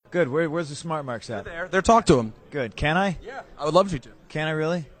Good. Where's the smart marks at? They're talk to him. Good. Can I? Yeah, I would love you to. Can I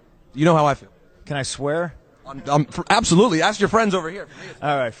really? You know how I feel. Can I swear? Absolutely. Ask your friends over here.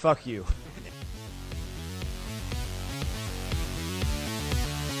 All right. Fuck you.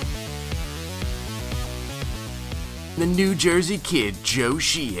 The New Jersey Kid, Joe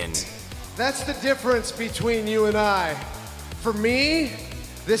Sheehan. That's the difference between you and I. For me,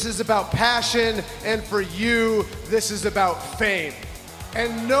 this is about passion, and for you, this is about fame.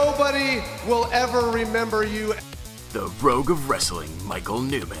 And nobody will ever remember you. The Rogue of Wrestling, Michael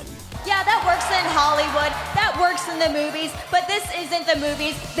Newman. Yeah, that works in Hollywood, that works in the movies, but this isn't the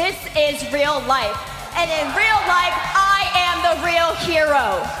movies, this is real life. And in real life, I am the real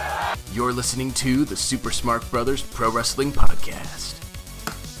hero. You're listening to the Super Smart Brothers Pro Wrestling Podcast.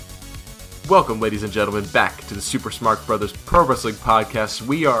 Welcome, ladies and gentlemen, back to the Super Smart Brothers Pro Wrestling Podcast.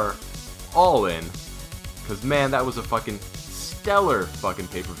 We are all in, because man, that was a fucking stellar fucking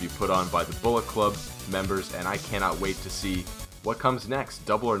pay-per-view put on by the Bullet Club members, and I cannot wait to see what comes next.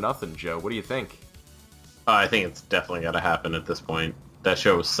 Double or Nothing, Joe. What do you think? I think it's definitely got to happen at this point. That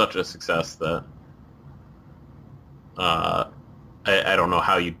show was such a success that I don't know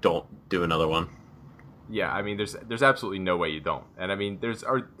how you don't do another one. Yeah, I mean, there's absolutely no way you don't. And I mean,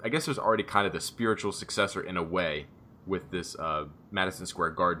 I guess there's already kind of the spiritual successor in a way with this Madison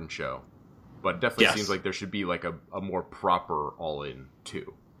Square Garden show. But it definitely seems like there should be like a more proper All-In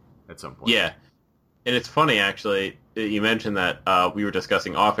too at some point. Yeah. And it's funny, actually, you mentioned that we were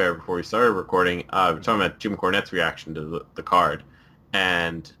discussing off-air before we started recording. We were talking about Jim Cornette's reaction to the card.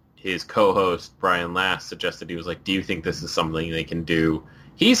 And his co-host, Brian Last, suggested, he was like, do you think this is something they can do?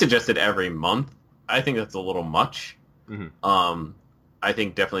 He suggested every month. I think that's a little much. Mm-hmm. I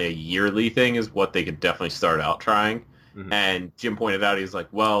think definitely a yearly thing is what they could definitely start out trying. Mm-hmm. And Jim pointed out, he's like,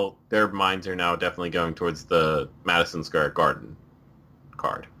 well, their minds are now definitely going towards the Madison Square Garden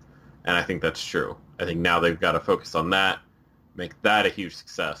card. And I think that's true. I think now they've got to focus on that, make that a huge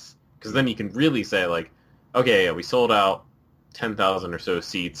success. Because then you can really say, like, okay, yeah, we sold out 10,000 or so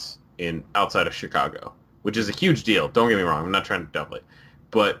seats outside of Chicago, which is a huge deal. Don't get me wrong. I'm not trying to double it.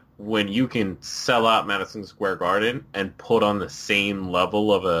 But when you can sell out Madison Square Garden and put on the same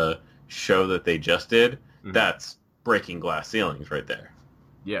level of a show that they just did, mm-hmm. that's breaking glass ceilings right there.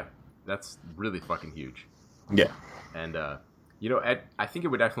 Yeah, that's really fucking huge. Yeah. And, I think it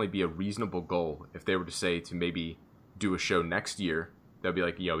would definitely be a reasonable goal if they were to say to maybe do a show next year. That would be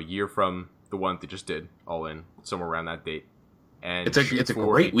like, a year from the one they just did, All In, somewhere around that date. And it's a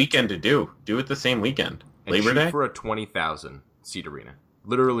great weekend to do. Do it the same weekend. And Labor Day? For a 20,000 seat arena.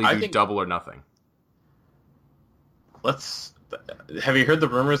 Literally do double or nothing. Have you heard the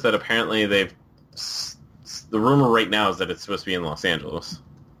rumors that apparently the rumor right now is that it's supposed to be in Los Angeles?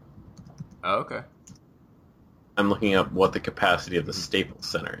 Oh, okay. I'm looking up what the capacity of the Staples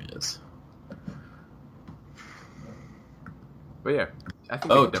Center is. But yeah, I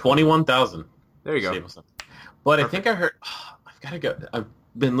think 21,000. There you go. Staples Center. But perfect. I think I heard. I've got to go. I've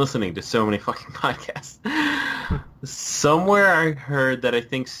been listening to so many fucking podcasts. Somewhere I heard that I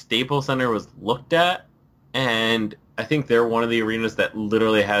think Staples Center was looked at, and I think they're one of the arenas that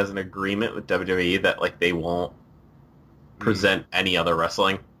literally has an agreement with WWE that like they won't present any other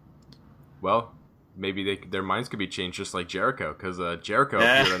wrestling. Well, maybe their minds could be changed just like Jericho, because Jericho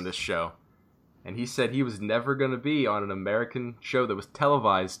appeared on this show, and he said he was never going to be on an American show that was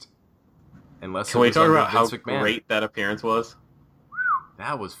televised unless. Can we talk about how great that appearance was?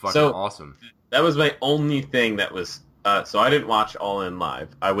 That was fucking awesome. That was my only thing that was... so I didn't watch All In live.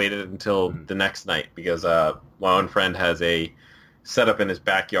 I waited until the next night because my one friend has a setup in his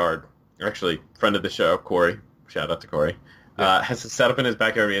backyard. Actually, friend of the show, Corey. Shout out to Corey. Has a setup in his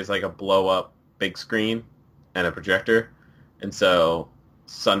backyard. He has like a blow-up big screen and a projector. And so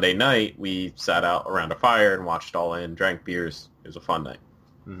Sunday night, we sat out around a fire and watched All In, drank beers. It was a fun night.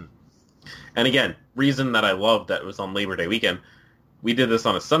 Mm-hmm. And again, reason that I loved that it was on Labor Day weekend... We did this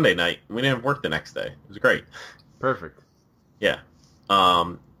on a Sunday night, and we didn't have work the next day. It was great. Perfect. Yeah.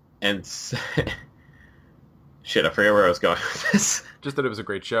 And shit, I forget where I was going with this. Just that it was a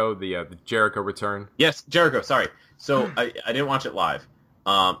great show, the Jericho return. Yes, Jericho, sorry. So I didn't watch it live.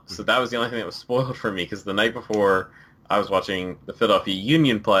 So that was the only thing that was spoiled for me, because the night before I was watching the Philadelphia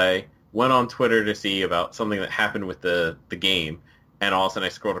Union play, went on Twitter to see about something that happened with the game, and all of a sudden I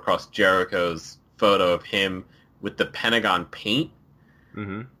scrolled across Jericho's photo of him with the Pentagon paint.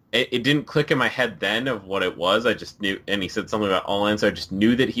 Mm-hmm. It didn't click in my head then of what it was. I just knew, and he said something about All In, so I just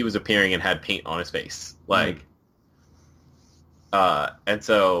knew that he was appearing and had paint on his face. And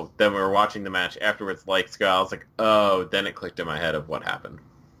so then we were watching the match afterwards, lights go. I was like, oh, then it clicked in my head of what happened.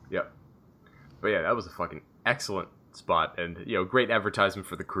 Yep. But yeah, that was a fucking excellent spot, and great advertisement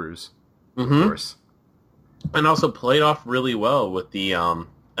for the cruise, of Mhm. course. And also played off really well with the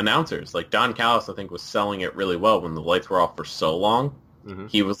announcers. Like Don Callis, I think, was selling it really well when the lights were off for so long. Mhm.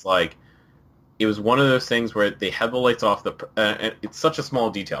 He was like, it was one of those things where they had the lights off. And it's such a small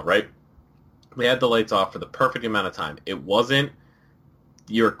detail, right? They had the lights off for the perfect amount of time. It wasn't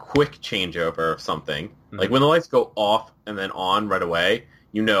your quick changeover of something. Mm-hmm. Like when the lights go off and then on right away,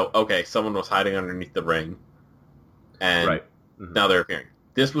 okay, someone was hiding underneath the ring, and Right. Mhm. now they're appearing.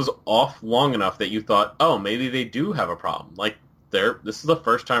 This was off long enough that you thought, oh, maybe they do have a problem. Like this is the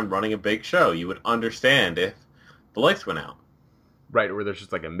first time running a big show. You would understand if the lights went out. Right, where there's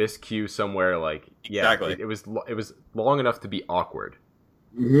just like a miscue somewhere. Like, Exactly. it was long enough to be awkward.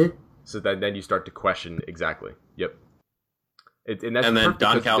 Mm-hmm. So then you start to question exactly. Yep. And that's And then perfect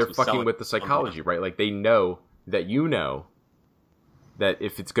Don because Callis they're was fucking selling with the on psychology, point. right? Like they know that that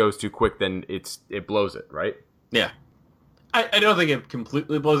if it goes too quick, then it blows it, right? Yeah. I don't think it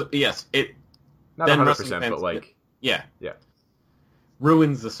completely blows it. Yes, it Not Then 100%, wrestling but fans- like, yeah yeah,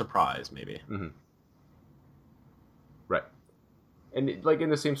 ruins the surprise maybe. right. And like in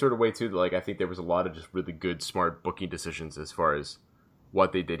the same sort of way too, like I think there was a lot of just really good, smart booking decisions as far as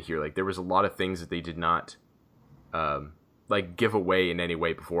what they did here. Like there was a lot of things that they did not like give away in any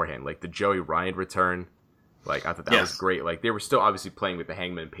way beforehand. Like the Joey Ryan return, like I thought that was Yes. great. Like they were still obviously playing with the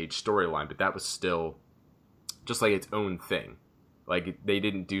Hangman Page storyline, but that was still just like its own thing. Like they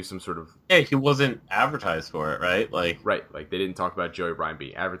didn't do some sort of Yeah, he wasn't advertised for it, right? Like right. Like they didn't talk about Joey Ryan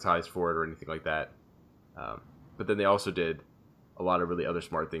being advertised for it or anything like that. But then they also did a lot of really other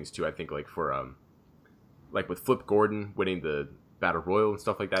smart things too. I think like for like with Flip Gordon winning the Battle Royal and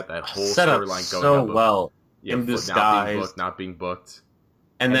stuff like that. That whole set up storyline going so up of, well yeah, in Flip disguise. not being booked.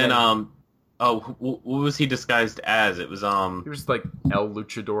 And And then, then- what was he disguised as? It was He was just like El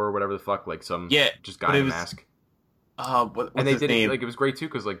Luchador or whatever the fuck, like some Yeah, just but guy it in a was- mask. what's And they his did name? it like it was great too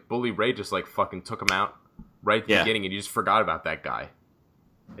because like Bully Ray just like fucking took him out right at the Yeah. beginning, and you just forgot about that guy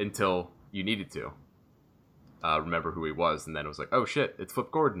until you needed to remember who he was, and then it was like, oh shit, it's Flip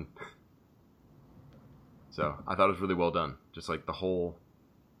Gordon. So I thought it was really well done, just like the whole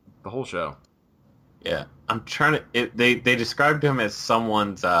show. Yeah, I'm trying to. They described him as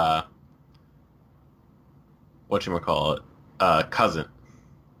someone's whatchamacallit, cousin,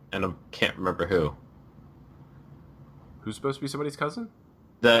 and I can't remember who. Who's supposed to be somebody's cousin?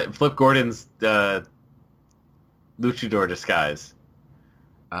 The Flip Gordon's luchador disguise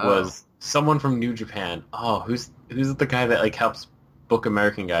was someone from New Japan. Oh, who's the guy that like helps book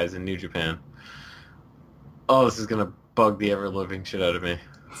American guys in New Japan? Oh, this is gonna bug the ever living shit out of me.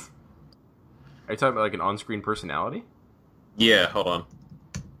 Are you talking about like an on-screen personality? Yeah, hold on.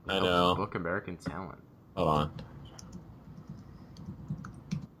 I know. Book American Talent. Hold on.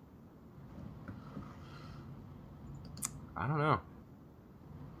 I don't know.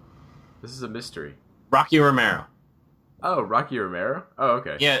 This is a mystery. Rocky Romero. Oh, Rocky Romero? Oh,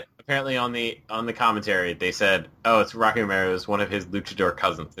 okay. Yeah, apparently on the commentary they said, "Oh, it's Rocky Romero is one of his luchador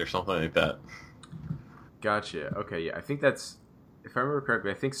cousins or something like that." Gotcha. Okay, yeah. I think that's, if I remember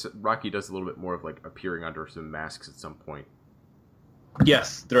correctly, I think Rocky does a little bit more of like appearing under some masks at some point.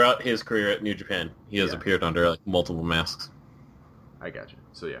 Yes, throughout his career at New Japan, he has Yeah. appeared under like multiple masks. I gotcha.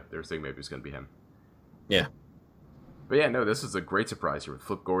 So yeah, they were saying maybe it's going to be him. Yeah. But yeah, no, this is a great surprise here with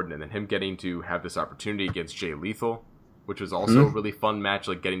Flip Gordon, and then him getting to have this opportunity against Jay Lethal, which was also a really fun match,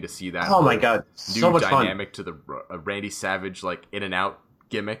 like getting to see that Oh my whole god, new so much fun. dynamic to the Randy Savage, like, in and out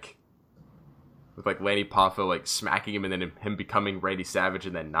gimmick. With, like, Lanny Poffo, like, smacking him and then him becoming Randy Savage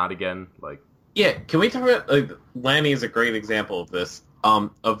and then not again. Like, Yeah, can we talk about like Lanny is a great example of this,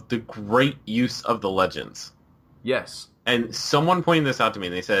 of the great use of the legends. yes. And someone pointed this out to me,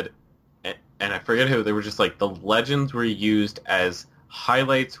 and they said, and I forget who, they were just like, the legends were used as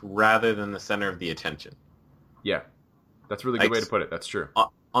highlights rather than the center of the attention. Yeah. That's a really good Like, way to put it. That's true.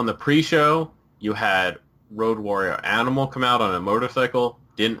 On the pre-show, you had Road Warrior Animal come out on a motorcycle,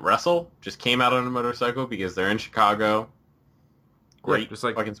 didn't wrestle, just came out on a motorcycle because they're in Chicago. Great, Yeah, just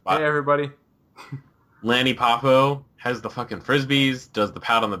like, fucking spot. hey, everybody. Lanny Poffo has the fucking frisbees, does the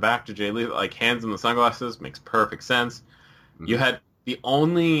pat on the back to Jay Lethal, like hands in the sunglasses, makes perfect sense. Mm-hmm. You had the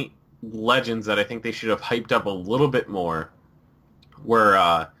only legends that I think they should have hyped up a little bit more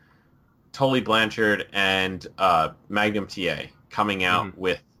were Tully Blanchard and Magnum TA coming out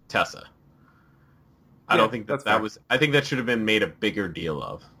with Tessa. I Yeah, don't think that's that fair. was. I think that should have been made a bigger deal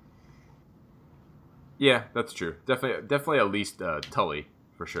of. Yeah, that's true. Definitely at least Tully,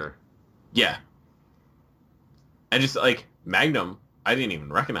 for sure. Yeah. I just like Magnum. I didn't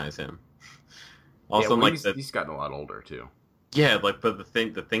even recognize him. Also, yeah, well, like he's gotten a lot older, too. yeah, like but the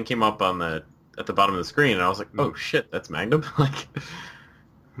thing came up on the at the bottom of the screen, and I was like, oh shit, that's Magnum. Like,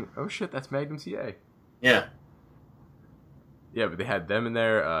 Oh shit, that's Magnum TA. yeah, Yeah, but they had them in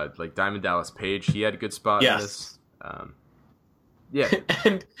there. Like Diamond Dallas Page, he had a good spot in Yes. this. Yeah,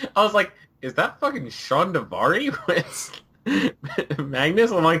 and I was like, is that fucking Sean Davari with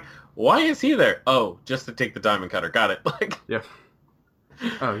Magnus? I'm like, why is he there? Oh, just to take the diamond cutter. Got it. Like, yeah.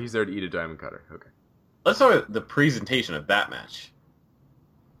 Oh, he's there to eat a diamond cutter. Okay. let's talk about the presentation of that match.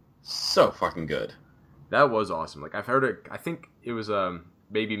 So fucking good. That was awesome. Like I've heard it. I think it was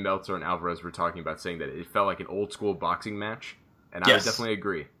maybe Meltzer and Alvarez were talking about saying that it felt like an old school boxing match, and I would Yes. definitely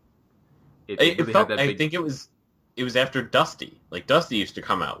agree. It It really felt, had that I big. think it was after Dusty. Like, Dusty used to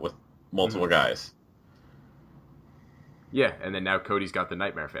come out with multiple guys. Yeah, and then now Cody's got the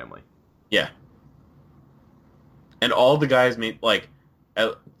Nightmare Family. Yeah. And all the guys made, like,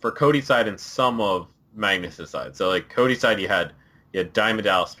 for Cody's side and some of Magnus' side. So, like, Cody's side, you had Diamond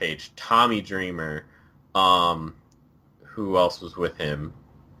Dallas Page, Tommy Dreamer, who else was with him?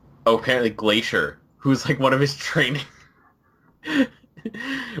 Oh, apparently Glacier, who's, like, one of his training...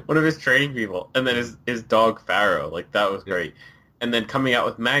 one of his training people. And then his dog, Pharaoh. Like, that was great. And then coming out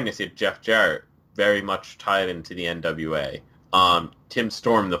with Magnus, you had Jeff Jarrett, very much tied into the NWA. Tim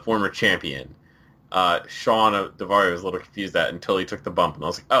Storm, the former champion. Sean Davari was a little confused at until he took the bump, and I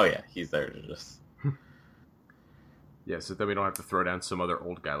was like, oh yeah, he's there to just... Yeah, so then we don't have to throw down some other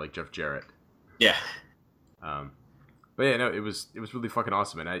old guy like Jeff Jarrett. Yeah. But yeah, no, it was really fucking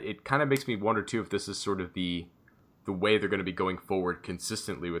awesome, and it kind of makes me wonder too if this is sort of the way they're going to be going forward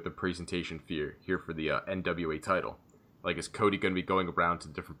consistently with the presentation here for the NWA title. Like, is Cody going to be going around to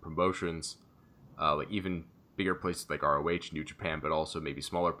different promotions, like even bigger places like ROH, New Japan, but also maybe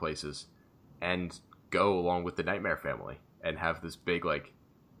smaller places, and go along with the Nightmare Family and have this big like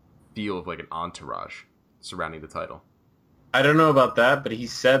feel of like an entourage surrounding the title? I don't know about that, but he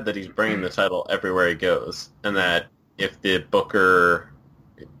said that he's bringing the title everywhere he goes, and that if the booker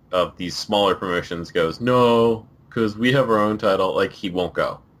of these smaller promotions goes, no, because we have our own title, like, he won't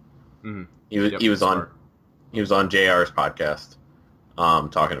go. Mm-hmm. He was on JR's podcast,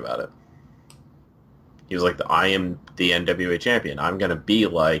 talking about it. He was like, I am the NWA champion. I'm gonna be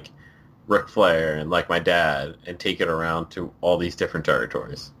like Ric Flair and like my dad and take it around to all these different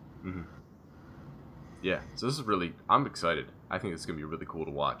territories. Mm-hmm. Yeah, so this is really... I'm excited. I think it's going to be really cool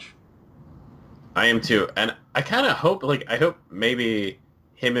to watch. I am too, and I kind of hope, I hope maybe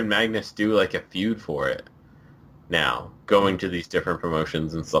him and Magnus do like a feud for it now, going to these different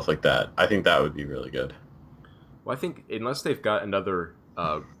promotions and stuff like that. I think that would be really good. Well, I think unless they've got another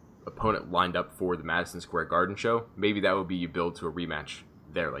opponent lined up for the Madison Square Garden show, maybe that would be you build to a rematch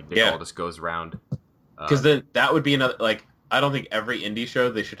there. Like, Nick Aldis goes around. Because then that would be another, like, I don't think every indie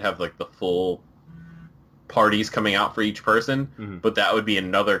show they should have like the full parties coming out for each person, but that would be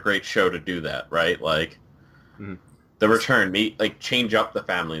another great show to do that, right? Like, the return, change up the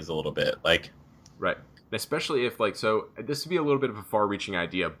families a little bit, like... Right. Especially if, like, so, this would be a little bit of a far-reaching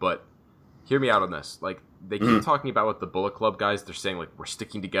idea, but hear me out on this. Like, they keep talking about with the Bullet Club guys, they're saying, like, we're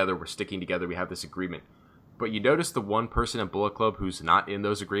sticking together, we have this agreement. But you notice the one person in Bullet Club who's not in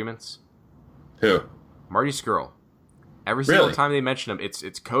those agreements? Who? Marty Scurll. Every single time they mention him,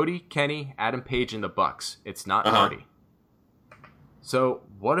 it's Cody, Kenny, Adam Page, and the Bucks. It's not Marty. So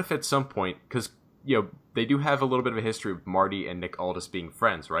what if at some point, because they do have a little bit of a history of Marty and Nick Aldis being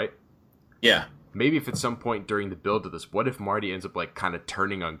friends, right? Yeah. Maybe if at some point during the build of this, what if Marty ends up like kind of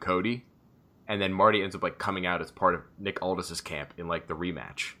turning on Cody, and then Marty ends up like coming out as part of Nick Aldis's camp in like the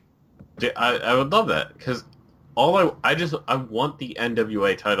rematch? I would love that, because I want the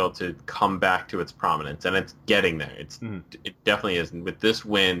NWA title to come back to its prominence, and it's getting there. It definitely is. And with this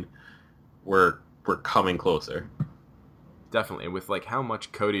win, we're coming closer. Definitely. And with like how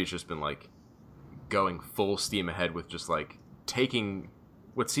much Cody's just been like going full steam ahead with just like taking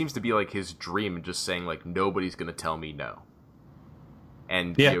what seems to be like his dream and just saying like nobody's gonna tell me no.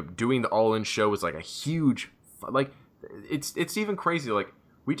 And doing the All In show was like a huge like it's even crazy. Like,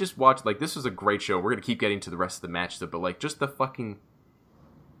 we just watched, like, this was a great show. We're going to keep getting to the rest of the match stuff, but, like, just the fucking...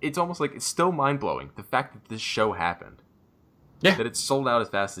 It's almost like, it's still mind-blowing, the fact that this show happened. Yeah. That it sold out as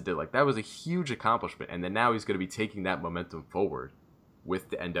fast as it did. Like, that was a huge accomplishment, and then now he's going to be taking that momentum forward with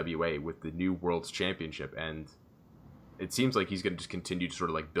the NWA, with the new World's Championship, and it seems like he's going to just continue to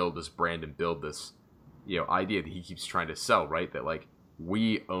sort of, like, build this brand and build this, idea that he keeps trying to sell, right? That, like,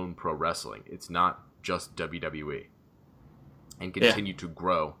 we own pro wrestling. It's not just WWE. And continue to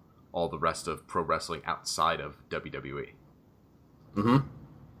grow all the rest of pro wrestling outside of WWE. Mm-hmm.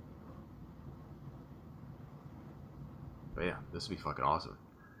 But yeah, this would be fucking awesome.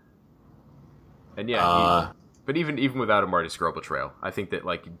 And But even without a Marty Scurll betrayal, I think that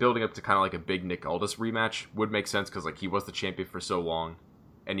like building up to kind of like a big Nick Aldis rematch would make sense because like he was the champion for so long,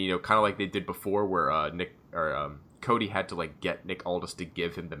 and kind of like they did before where Cody had to like get Nick Aldis to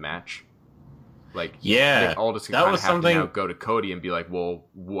give him the match. Like Nick Aldis can kind of have to now go to Cody and be like, well,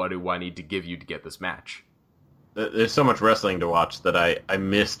 what do I need to give you to get this match? There's so much wrestling to watch that I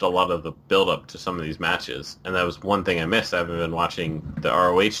missed a lot of the build up to some of these matches, and that was one thing I missed. I haven't been watching the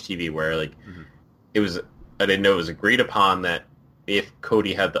ROH TV where like I didn't know it was agreed upon that if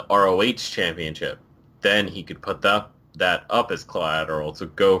Cody had the ROH championship, then he could put that up as collateral to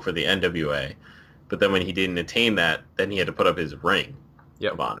go for the NWA. But then when he didn't attain that, then he had to put up his ring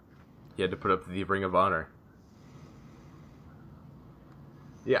of honor. He had to put up the Ring of Honor.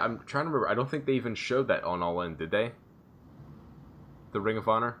 Yeah, I'm trying to remember. I don't think they even showed that on All In, did they? The Ring of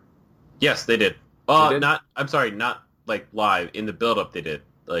Honor? Yes, they did. They did? Not like live. In the build-up, they did.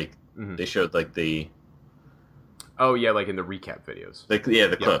 Like, they showed like the... Oh, yeah, like in the recap videos. the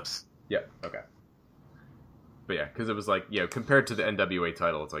clips. Yeah, okay. But yeah, because it was like, compared to the NWA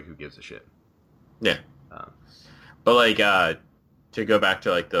title, it's like, who gives a shit? Yeah. But like, to go back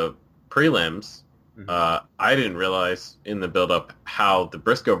to like the prelims, I didn't realize in the build-up how the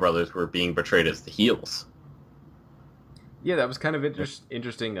Briscoe brothers were being portrayed as the heels. Yeah, that was kind of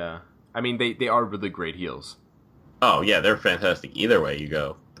interesting. I mean, they are really great heels. Oh, yeah, they're fantastic either way you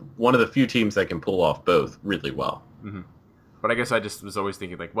go. One of the few teams that can pull off both really well. Mm-hmm. But I guess I just was always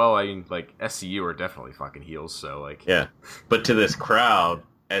thinking, like, well, I mean, like, SCU are definitely fucking heels, so, like... Yeah, but to this crowd,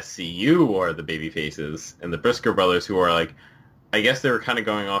 SCU are the baby faces, and the Briscoe brothers, who are, like... I guess they were kind of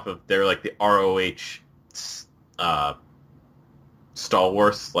going off of... They're, like, the ROH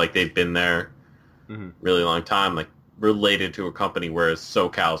stalwarts. Like, they've been there really long time, like, related to a company, whereas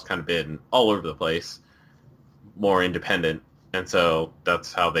SoCal's kind of been all over the place, more independent. And so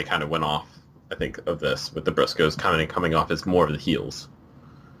that's how they kind of went off, I think, of this, with the Briscoes coming off as more of the heels.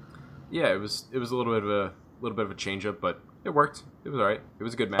 Yeah, it was a little bit of a change up, but it worked. It was all right. It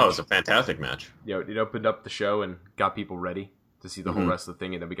was a good match. Oh, it was a fantastic match. It opened up the show and got people ready to see the whole rest of the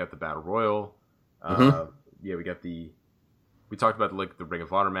thing, and then we got the Battle Royal. We talked about the Ring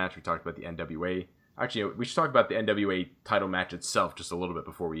of Honor match. We talked about the NWA. Actually, we should talk about the NWA title match itself just a little bit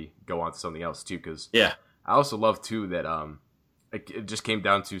before we go on to something else too, because I also love too that it just came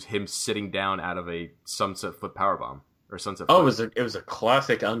down to him sitting down out of a sunset flip powerbomb or sunset. Oh, flip. it was a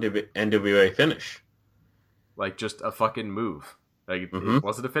classic NWA finish. Like just a fucking move. Like it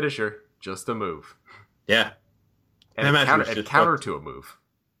wasn't a finisher, just a move. Yeah, and it counter to a move.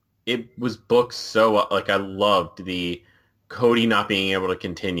 It was booked so like I loved the Cody not being able to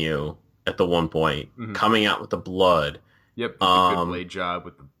continue at the one point, coming out with the blood. Yep, the good blade job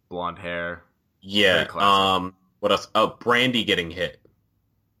with the blonde hair. Yeah. What else? Oh, Brandy getting hit.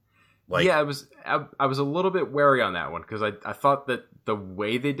 Like, yeah, I was a little bit wary on that one because I thought that the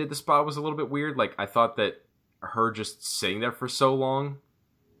way they did the spot was a little bit weird. Like I thought that her just sitting there for so long,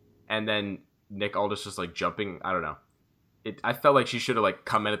 and then Nick Aldis just like jumping. I don't know. I felt like she should have like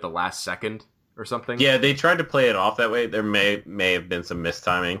come in at the last second or something. Yeah, they tried to play it off that way. There may have been some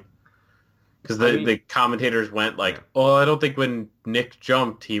mistiming. Because the commentators went like, "Oh, I don't think when Nick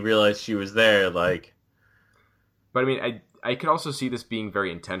jumped, he realized she was there." Like, but I mean, I could also see this being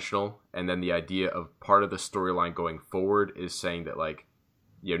very intentional, and then the idea of part of the storyline going forward is saying that like,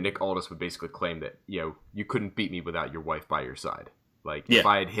 Nick Aldis would basically claim that you couldn't beat me without your wife by your side. Like, if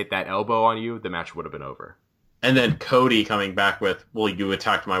I had hit that elbow on you, the match would have been over. And then Cody coming back with, "Well, you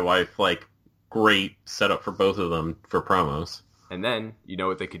attacked my wife." Like, great setup for both of them for promos. And then,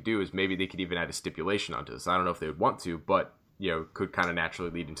 what they could do is maybe they could even add a stipulation onto this. I don't know if they would want to, but, could kind of naturally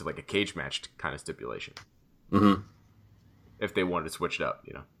lead into like a cage match kind of stipulation. Mm-hmm. If they wanted to switch it up,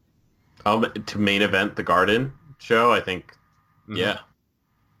 To main event the Garden show, I think, yeah.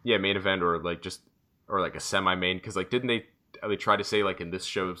 Yeah, main event or like a semi-main. Because like, didn't they try to say like in this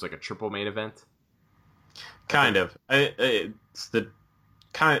show it was like a triple main event? Kind of. It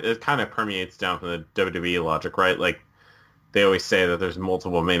kind of permeates down from the WWE logic, right? Like, they always say that there's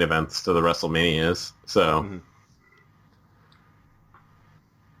multiple main events to the WrestleManias, so...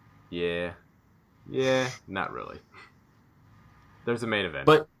 Yeah, not really. There's a main event.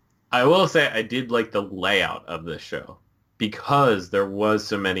 But I will say I did like the layout of this show. Because there was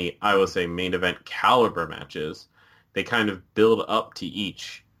so many, I will say, main event caliber matches, they kind of build up to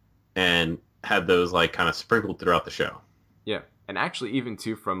each and had those like kind of sprinkled throughout the show. Yeah, and actually even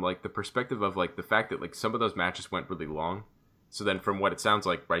too from like the perspective of like the fact that like some of those matches went really long. So then from what it sounds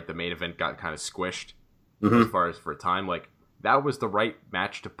like, right, the main event got kind of squished as far as for time. Like, that was the right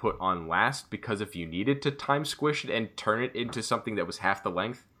match to put on last because if you needed to time squish it and turn it into something that was half the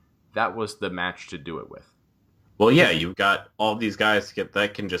length, that was the match to do it with. Well, yeah, you've got all these guys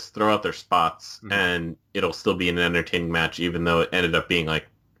that can just throw out their spots, and it'll still be an entertaining match, even though it ended up being like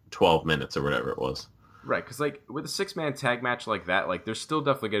 12 minutes or whatever it was. Right, because like with a 6-man tag match like that, like there's still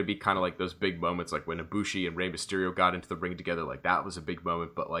definitely going to be kind of like those big moments, like when Ibushi and Rey Mysterio got into the ring together, like that was a big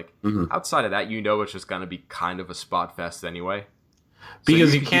moment. But like outside of that, it's just going to be kind of a spot fest anyway.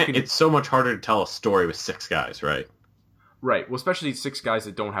 Because you can't. It's so much harder to tell a story with 6 guys, right? Right. Well, especially 6 guys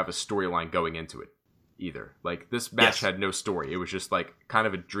that don't have a storyline going into it either. Like this match had no story. It was just like kind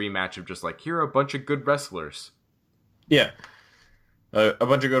of a dream match of just like, here are a bunch of good wrestlers. Yeah. A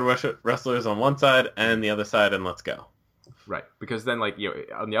bunch of good wrestlers on one side and the other side, and let's go. Right. Because then, like,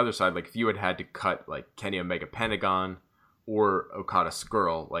 on the other side, like, if you had to cut, like, Kenny Omega Pentagon or Okada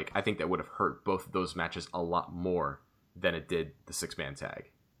Skrull, like, I think that would have hurt both of those matches a lot more than it did the 6-man tag.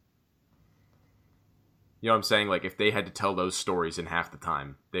 You know what I'm saying? Like, if they had to tell those stories in half the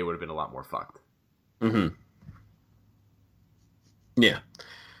time, they would have been a lot more fucked. Yeah.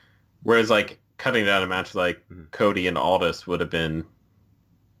 Whereas, like, cutting down a match like Cody and Aldis would have been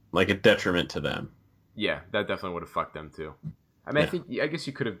like a detriment to them. Yeah, that definitely would have fucked them too. I mean, I guess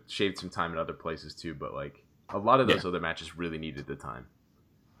you could have shaved some time in other places too, but like a lot of those other matches really needed the time.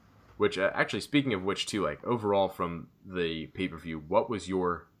 Which actually, speaking of which too, like overall from the pay-per-view, what was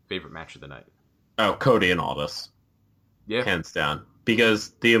your favorite match of the night? Oh, Cody and Aldis. Yeah. Hands down. Because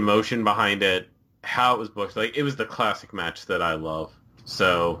the emotion behind it, how it was booked, like it was the classic match that I love.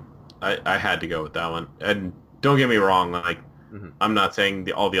 So I had to go with that one. And don't get me wrong, like I'm not saying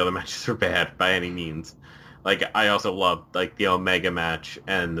all the other matches are bad by any means. Like I also loved like the Omega match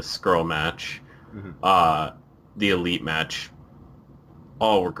and the Skrull match, the Elite match.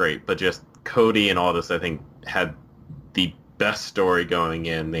 All were great, but just Cody and Aldis, I think, had the best story going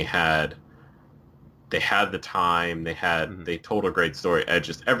in. They had the time. They told a great story.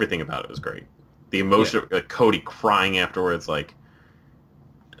 Just everything about it was great. The emotion, like Cody crying afterwards, like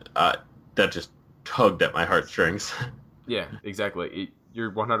that just tugged at my heartstrings. Yeah, exactly.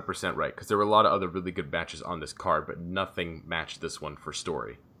 You're 100% right, because there were a lot of other really good matches on this card, but nothing matched this one for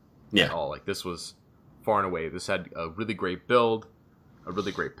story at all. Like, this was far and away. This had a really great build, a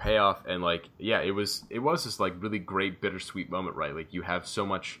really great payoff, and, like, yeah, it was this, like, really great bittersweet moment, right? Like, you have so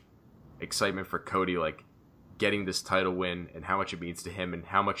much excitement for Cody, like, getting this title win and how much it means to him and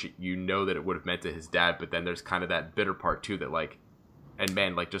how much you know that it would have meant to his dad, but then there's kind of that bitter part, too, that, like, and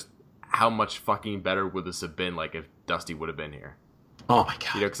man, like, just how much fucking better would this have been, like, if Dusty would have been here? Oh my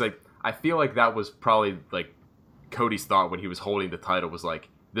god! You know, because like I feel like that was probably like Cody's thought when he was holding the title was like,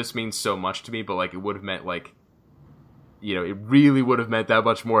 this means so much to me, but like it would have meant like, you know, it really would have meant that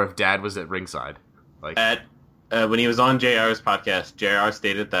much more if Dad was at ringside. Like when he was on JR's podcast, JR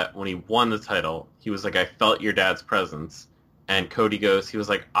stated that when he won the title, he was like, "I felt your dad's presence," and Cody goes, he was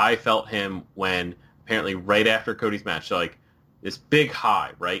like, "I felt him when apparently right after Cody's match, so like this big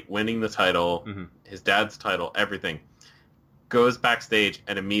high, right, winning the title, his dad's title, everything." Goes backstage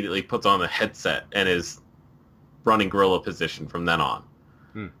and immediately puts on the headset and is running gorilla position from then on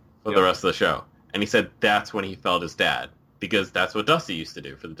for the rest of the show. And he said that's when he felt his dad, because that's what Dusty used to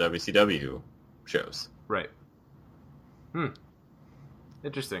do for the WCW shows. Right.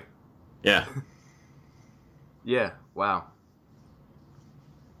 Interesting. Yeah. Yeah. Wow.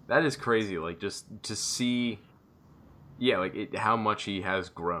 That is crazy. Like, just to see, like how much he has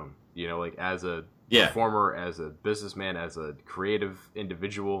grown. You know, like as a performer, as a businessman, as a creative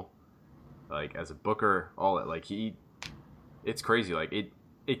individual, like as a booker, all that. Like it's crazy. Like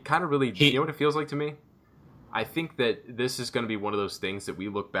it kind of really, you know what it feels like to me? I think that this is going to be one of those things that we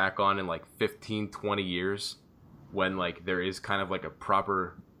look back on in like 15, 20 years when like there is kind of like a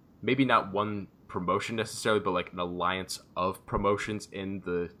proper, maybe not one promotion necessarily, but like an alliance of promotions in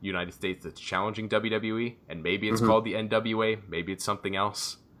the United States that's challenging WWE. And maybe it's called the NWA, maybe it's something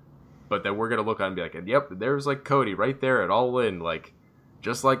else. But then we're going to look at it and be like, yep, there's like Cody right there at All In, like,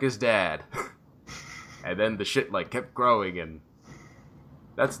 just like his dad. And then the shit like kept growing, and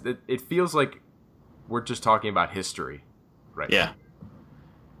it feels like we're just talking about history right now.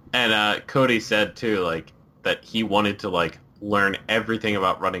 And Cody said too, like, that he wanted to like learn everything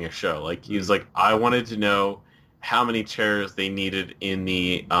about running a show. Like, he was like, I wanted to know how many chairs they needed in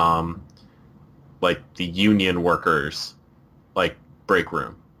the like the union workers like break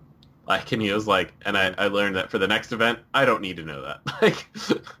room. Like, and he was like, and I learned that for the next event, I don't need to know that. Like,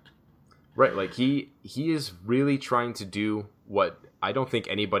 right, like he is really trying to do what I don't think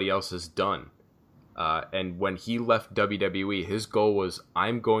anybody else has done. And when he left WWE, his goal was,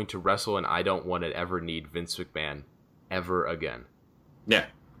 I'm going to wrestle and I don't want to ever need Vince McMahon ever again. Yeah.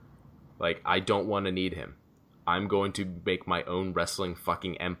 Like, I don't want to need him. I'm going to make my own wrestling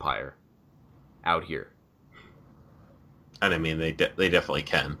fucking empire out here. And I mean, they definitely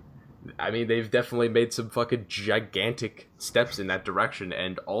can. I mean, they've definitely made some fucking gigantic steps in that direction,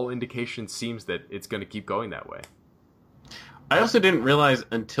 and all indication seems that it's going to keep going that way. I also didn't realize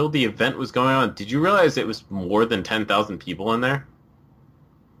until the event was going on. Did you realize it was more than 10,000 people in there?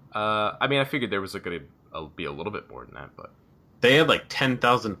 I mean, I figured there was going to be a little bit more than that, but they had like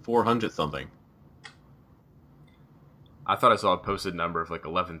 10,400 something. I thought I saw a posted number of like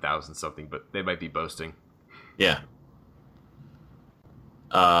 11,000 something, but they might be boasting. Yeah.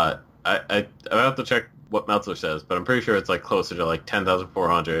 I have to check what Meltzer says, but I'm pretty sure it's like closer to like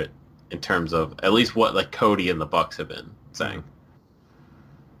 10,400 in terms of at least what like Cody and the Bucks have been saying.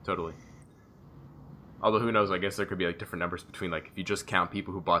 Totally. Although who knows? I guess there could be like different numbers between like if you just count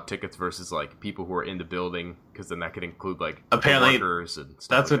people who bought tickets versus like people who are in the building, because then that could include like apparently workers and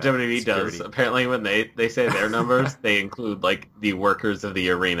stuff. That's like what WWE does. Apparently, when they say their numbers, they include like the workers of the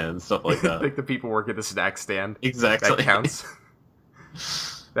arena and stuff like that. Like the people working the snack stand. Exactly. That counts.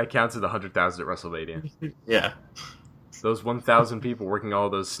 That counts as the 100,000 at WrestleMania. Yeah. Those 1,000 people working all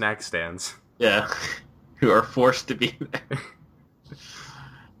those snack stands. Yeah. Who are forced to be there.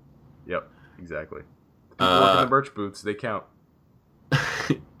 Yep, exactly. People working the merch booths, they count.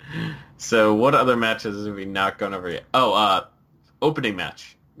 So what other matches have we not gone over yet? Oh, opening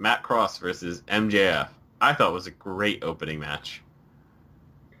match. Matt Cross versus MJF. I thought was a great opening match.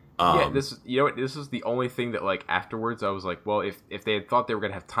 This was the only thing that like afterwards I was like, well, if they had thought they were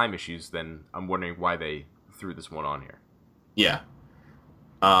gonna have time issues, then I'm wondering why they threw this one on here. Yeah.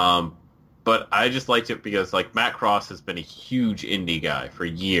 But I just liked it because like Matt Cross has been a huge indie guy for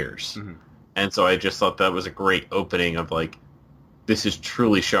years. Mm-hmm. And so I just thought that was a great opening of like, this is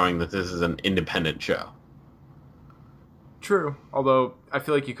truly showing that this is an independent show. True. Although I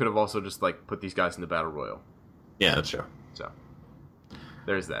feel like you could have also just like put these guys in the Battle Royal. Yeah, that's true. So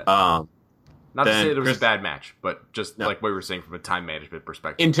there's that. Not to say that it was a bad match, but just like what we were saying from a time management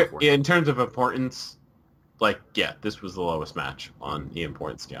perspective. In terms of importance, like, yeah, this was the lowest match on the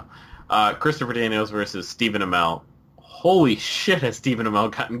importance scale. Christopher Daniels versus Stephen Amell. Holy shit, has Stephen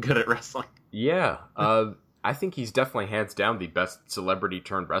Amell gotten good at wrestling? Yeah. I think he's definitely hands down the best celebrity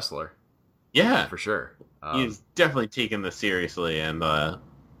turned wrestler. Yeah. For sure. He's definitely taking this seriously and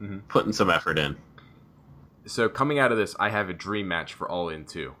putting some effort in. So coming out of this, I have a dream match for All In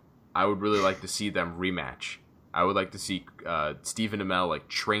too. I would really like to see them rematch. I would like to see Stephen Amell like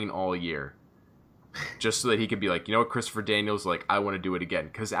train all year, just so that he could be like, you know what, Christopher Daniels, like I want to do it again.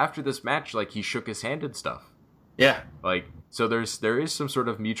 Because after this match, like he shook his hand and stuff. Yeah. Like so, there is some sort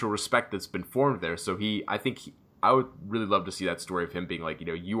of mutual respect that's been formed there. So I would really love to see that story of him being like, you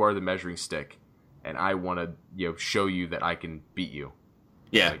know, you are the measuring stick, and I want to show you that I can beat you.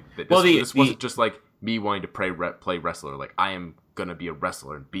 Yeah. Like, this wasn't just like me wanting to play wrestler. Like I am gonna be a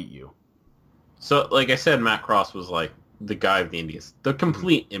wrestler and beat you. So, like I said, Matt Cross was like the guy of the Indies. The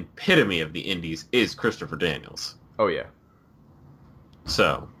complete epitome of the Indies is Christopher Daniels. Oh yeah.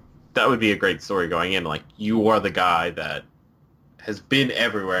 So that would be a great story going in. Like you are the guy that has been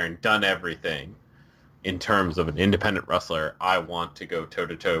everywhere and done everything. In terms of an independent wrestler, I want to go toe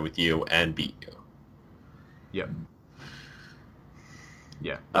to toe with you and beat you. Yep.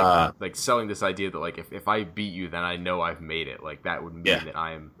 Yeah, like selling this idea that like if I beat you, then I know I've made it. Like that would mean that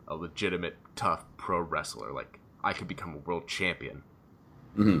I am a legitimate, tough pro wrestler. Like I could become a world champion.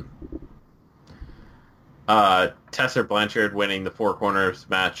 Mm-hmm. Tessa Blanchard winning the Four Corners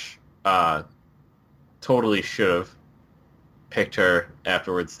match. Totally should have picked her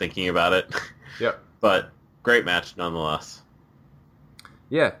afterwards, thinking about it. Yep. But great match nonetheless.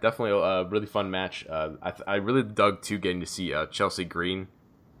 Yeah, definitely a really fun match. I really dug too getting to see Chelsea Green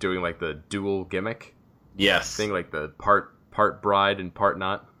doing like the dual gimmick. Yes. Thing like the part bride and part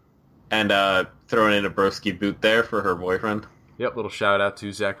not. And throwing in a broski boot there for her boyfriend. Yep, little shout out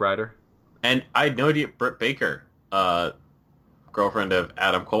to Zack Ryder. And I had no idea Britt Baker, girlfriend of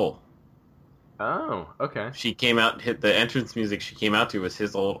Adam Cole. Oh, okay. She came out and hit the entrance music she came out to was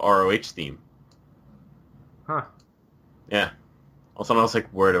his old ROH theme. Huh. Yeah. Also, I was like,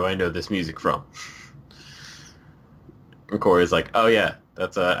 where do I know this music from? And Corey's like, oh yeah,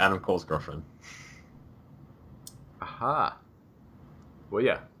 that's Adam Cole's girlfriend. Aha. Well,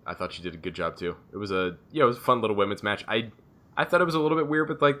 yeah, I thought she did a good job too. It was a fun little women's match. I thought it was a little bit weird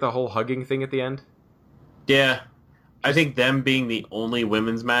with like the whole hugging thing at the end. Yeah. I think them being the only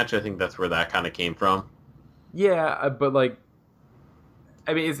women's match, I think that's where that kind of came from. Yeah, but like,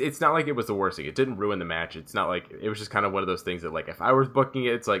 I mean, it's not like it was the worst thing. It didn't ruin the match. It's not like it was just kind of one of those things that like if I was booking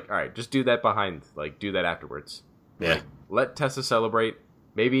it, it's like, all right, just do that behind, like do that afterwards. Yeah. Like, let Tessa celebrate.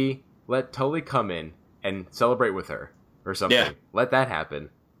 Maybe let Tully come in and celebrate with her or something. Yeah. Let that happen,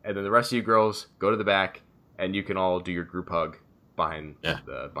 and then the rest of you girls go to the back and you can all do your group hug behind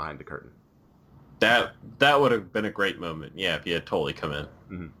the curtain. That would have been a great moment. Yeah, if you had totally come in.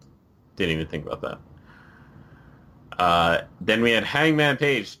 Mm-hmm. Didn't even think about that. Then we had Hangman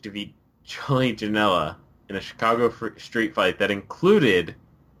Page defeat Joey Janela in a Chicago street fight that included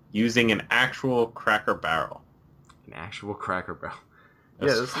using an actual Cracker Barrel. An actual Cracker Barrel.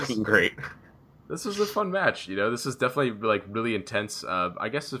 That's fucking great. This was a fun match. This is definitely like really intense. I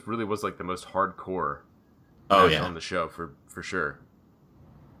guess this really was like the most hardcore match on the show for sure.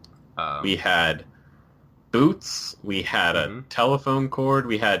 We had boots. We had a telephone cord.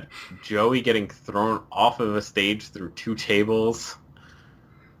 We had Joey getting thrown off of a stage through 2 tables.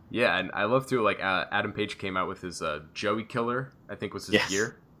 Yeah, and I love too. Like Adam Page came out with his Joey Killer, I think was his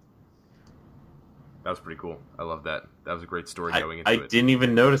gear. That was pretty cool. I love that. That was a great story going into it. I didn't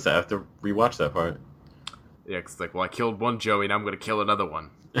even notice that. I have to rewatch that part. Yeah, it's like, well, I killed one Joey, and I'm going to kill another one.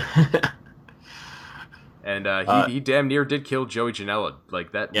 And he damn near did kill Joey Janela.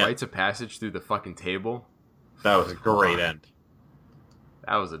 Like, that rites of passage through the fucking table. That was a great end.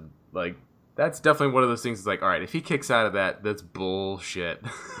 That was that's definitely one of those things that's like, all right, if he kicks out of that, that's bullshit.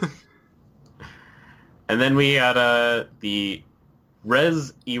 And then we had the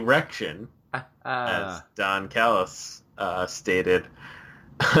Res Erection, as Don Callis stated,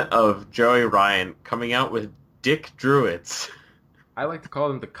 of Joey Ryan coming out with Dick Druids. I like to call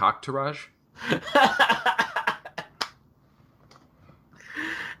them the Cocktourage.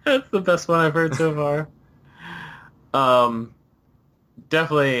 That's the best one I've heard so far.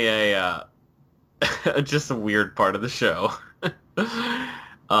 Definitely a just a weird part of the show.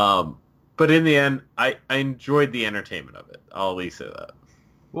 But in the end, I enjoyed the entertainment of it. I'll at least say that.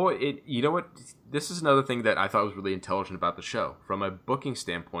 Well, you know what? This is another thing that I thought was really intelligent about the show. From a booking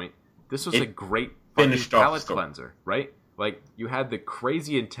standpoint, this was a great palate cleanser, right? Like, you had the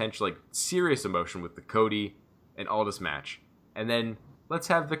crazy intense, like, serious emotion with the Cody and Aldis match. And then, let's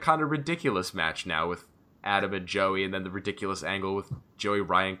have the kind of ridiculous match now with Adam and Joey, and then the ridiculous angle with Joey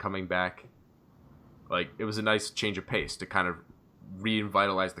Ryan coming back. Like, it was a nice change of pace to kind of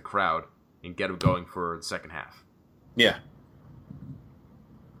revitalize the crowd and get them going for the second half. Yeah.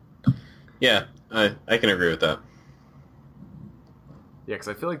 Yeah, I can agree with that. Yeah, because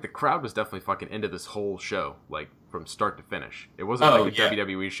I feel like the crowd was definitely fucking into this whole show, like, from start to finish. It wasn't like a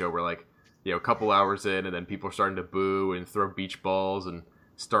WWE show where, like, a couple hours in, and then people are starting to boo and throw beach balls and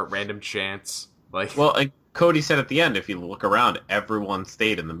start random chants. Like, well, and Cody said at the end, if you look around, everyone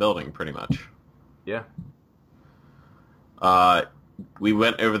stayed in the building, pretty much. Yeah. We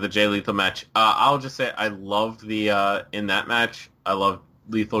went over the Jay Lethal match. I'll just say I loved the in that match. I loved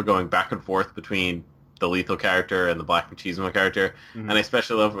Lethal going back and forth between the Lethal character and the Black Machismo character, and I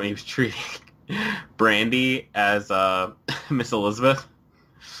especially loved when he was treating Brandy as Miss Elizabeth.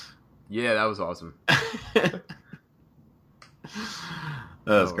 Yeah, that was awesome. That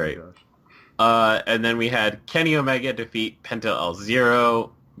was great. And then we had Kenny Omega defeat Penta El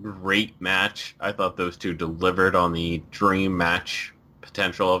Zero. Great match. I thought those two delivered on the dream match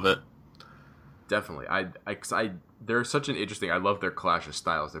potential of it. Definitely. They're such an interesting. I love their clash of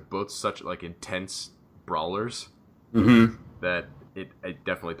styles. They're both such like intense brawlers that it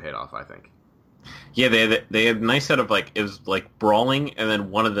definitely paid off, I think. Yeah, they had a nice set of like, it was like brawling, and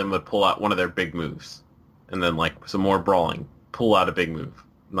then one of them would pull out one of their big moves, and then like some more brawling, pull out a big move.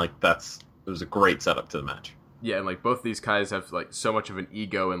 Like it was a great setup to the match. Yeah, and like both these guys have like so much of an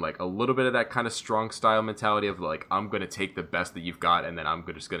ego and like a little bit of that kind of strong style mentality of like, I'm gonna take the best that you've got, and then I'm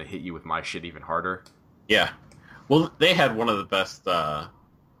just gonna hit you with my shit even harder. Yeah, well, they had one of the best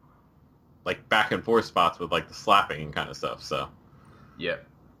like back and forth spots with like the slapping and kind of stuff. So yep,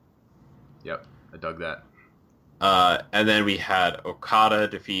 I dug that. And then we had Okada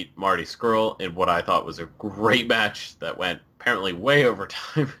defeat Marty Scurll in what I thought was a great match that went apparently way over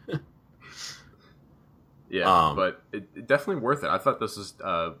time. Yeah, but it definitely worth it. I thought this was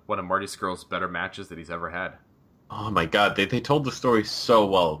one of Marty Scurll's better matches that he's ever had. Oh my god, they told the story so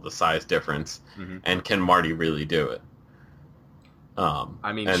well, the size difference, and can Marty really do it?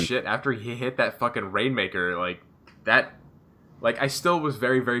 I mean, shit, after he hit that fucking Rainmaker, I still was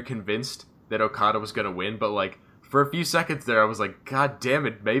very, very convinced that Okada was going to win, but, like, for a few seconds there, I was like, god damn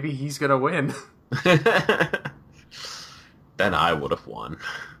it, maybe he's going to win. Then I would have won.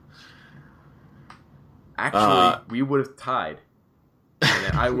 Actually, we would have tied, and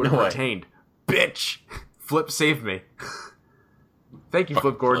then I would have retained. Bitch! Flip saved me. Thank you,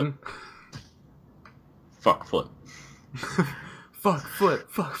 Flip Gordon. Fuck Flip. Fuck Flip.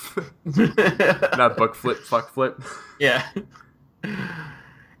 Fuck Flip. Not Buck Flip, fuck Flip. Yeah.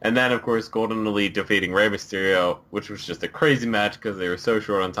 And then, of course, Golden Elite defeating Rey Mysterio, which was just a crazy match because they were so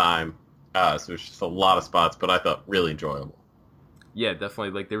short on time. So there's just a lot of spots, but I thought really enjoyable. Yeah,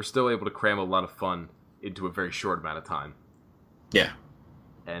 definitely. Like, they were still able to cram a lot of fun into a very short amount of time. Yeah.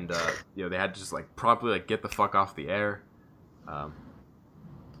 And, they had to just, like, promptly, like, get the fuck off the air.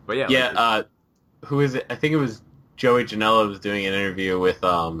 But yeah. Yeah, who is it? I think it was Joey Janela was doing an interview with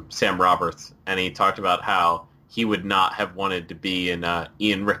Sam Roberts, and he talked about how he would not have wanted to be in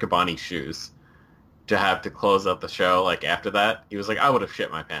Ian Riccaboni's shoes to have to close out the show. Like, after that, he was like, I would have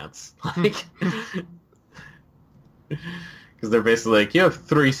shit my pants. Like, because they're basically like, you have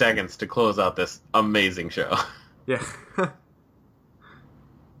 3 seconds to close out this amazing show. Yeah.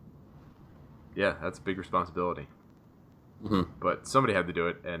 Yeah, that's a big responsibility. Mm-hmm. But somebody had to do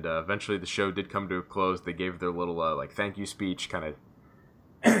it, and eventually the show did come to a close. They gave their little thank you speech, kind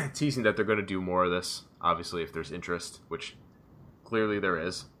of teasing that they're going to do more of this. Obviously, if there's interest, which clearly there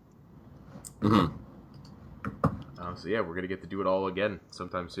is. Mm-hmm. So yeah, we're going to get to do it all again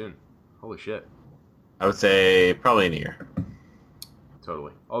sometime soon. Holy shit! I would say probably in a year.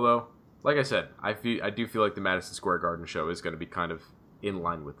 Totally. Although, like I said, I do feel like the Madison Square Garden show is going to be kind of in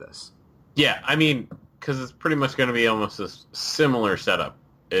line with this. Yeah, I mean, because it's pretty much going to be almost a similar setup.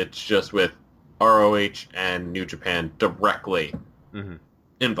 It's just with ROH and New Japan directly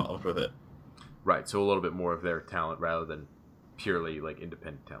involved with it. Right, so a little bit more of their talent rather than purely, like,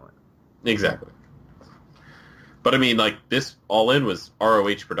 independent talent. Exactly. But, I mean, like, this All In was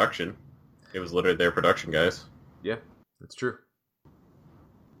ROH production. It was literally their production guys. Yeah, that's true.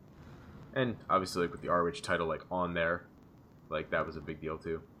 And, obviously, like, with the ROH title, like, on there, like, that was a big deal,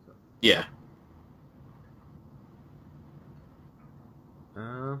 too. So. Yeah.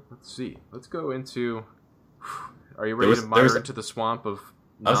 Let's see. Let's go into... Are you ready to mire into the swamp of...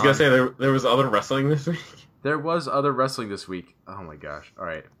 I was going to say, there was other wrestling this week? There was other wrestling this week. Oh my gosh.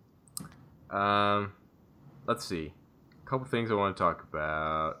 Alright. Let's see. A couple things I want to talk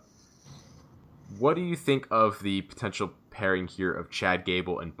about. What do you think of the potential pairing here of Chad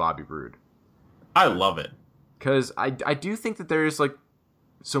Gable and Bobby Roode? I love it. Because I do think that there's, like,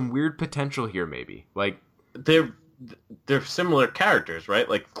 some weird potential here, maybe. Like... They're similar characters, right?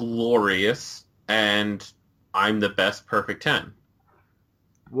 Like, Glorious and I'm the Best Perfect 10.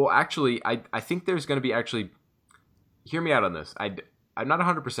 Well, actually, I think there's going to be actually... Hear me out on this. I'm not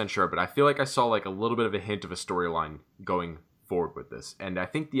 100% sure, but I feel like I saw like a little bit of a hint of a storyline going forward with this. And I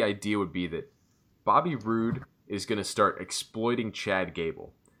think the idea would be that Bobby Roode is going to start exploiting Chad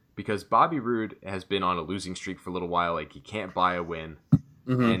Gable. Because Bobby Roode has been on a losing streak for a little while. Like, he can't buy a win.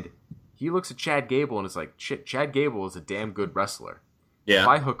 Mm-hmm. And he looks at Chad Gable and is like, shit, Chad Gable is a damn good wrestler. Yeah. If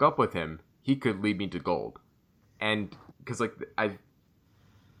I hook up with him, he could lead me to gold. And because, like,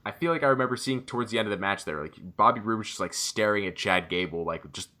 I feel like I remember seeing towards the end of the match there, like, Bobby Roode was just, like, staring at Chad Gable,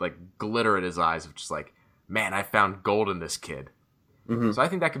 like, just, like, glitter in his eyes of just, like, man, I found gold in this kid. Mm-hmm. So I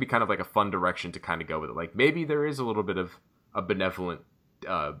think that could be kind of, like, a fun direction to kind of go with it. Like, maybe there is a little bit of a benevolent,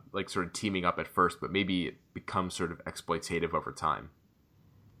 like, sort of teaming up at first, but maybe it becomes sort of exploitative over time.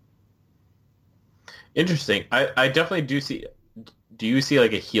 Interesting. I definitely do see... Do you see,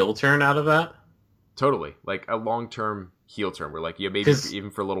 like, a heel turn out of that? Totally. Like, a long-term heel turn where, like, you know, maybe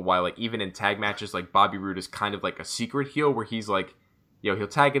even for a little while, like, even in tag matches, like, Bobby Roode is kind of like a secret heel where he's, like, you know, he'll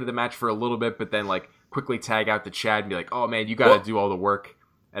tag into the match for a little bit, but then, like, quickly tag out to Chad and be like, oh, man, you gotta do all the work.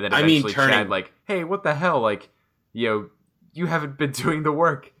 And then eventually Chad, like, hey, what the hell? Like, you know, you haven't been doing the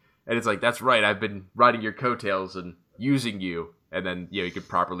work. And it's like, that's right, I've been riding your coattails and using you. And then, you know, you could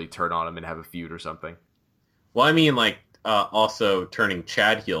properly turn on him and have a feud or something. Well, I mean, like, also turning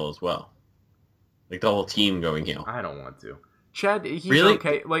Chad heel as well. Like, the whole team going heel. I don't want to. Chad, he's really?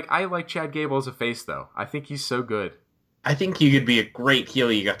 Okay. Like, I like Chad Gable as a face, though. I think he's so good. I think he could be a great heel.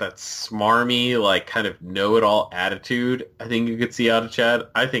 You got that smarmy, like, kind of know-it-all attitude I think you could see out of Chad.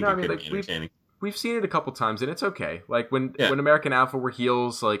 I think it could be entertaining. We've seen it a couple times, and it's okay. Like, when American Alpha were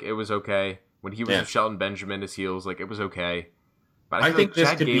heels, like, it was okay. When he was with Shelton Benjamin as heels, like, it was okay. But I think this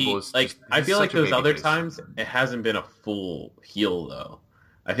Chad could Gable be, is like, just, I feel like those other face. times, it hasn't been a full heel, though.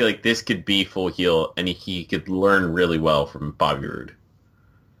 I feel like this could be full heel, and he could learn really well from Bobby Roode.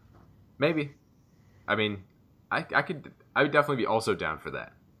 Maybe. I mean, I would definitely be also down for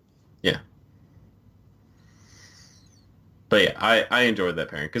that. Yeah. But yeah, I enjoyed that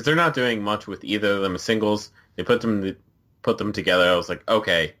pairing, because they're not doing much with either of them as singles. They put them together. I was like,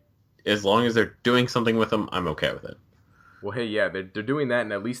 okay, as long as they're doing something with them, I'm okay with it. Well, hey, yeah, they're doing that,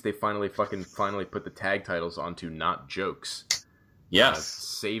 and at least they finally put the tag titles onto Not Jokes. Yes.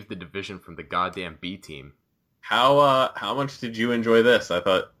 Save the division from the goddamn B team. How much did you enjoy this? I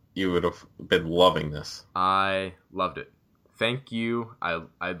thought you would have been loving this. I loved it. Thank you. I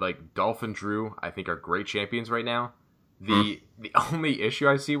like Dolph and Drew, I think, are great champions right now. The only issue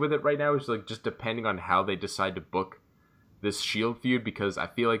I see with it right now is like just depending on how they decide to book this Shield feud, because I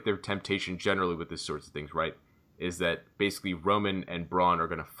feel like their temptation generally with this sorts of things, right, is that basically Roman and Braun are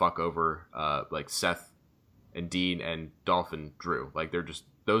gonna fuck over like Seth and Dean and Dolph and Drew. Like they're just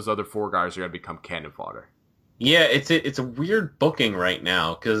those other 4 guys are gonna become cannon fodder. Yeah, it's a weird booking right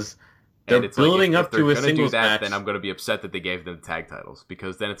now because they're building up to a singles match. Then I'm gonna be upset that they gave them the tag titles,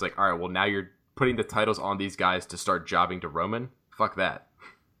 because then it's like, all right, well now you're putting the titles on these guys to start jobbing to Roman. Fuck that.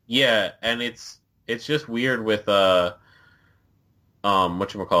 Yeah, and it's just weird with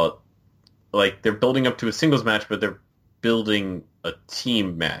whatchamacallit. Like they're building up to a singles match, but they're building a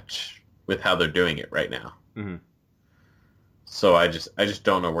team match with how they're doing it right now. Mm-hmm. So I just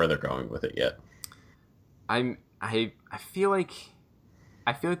don't know where they're going with it yet. I feel like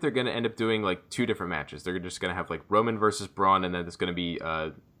they're gonna end up doing like 2 different matches. They're just gonna have like Roman versus Braun, and then there's gonna be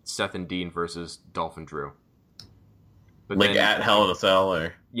Seth and Dean versus Dolph and Drew. But like then, at Hell in a Cell,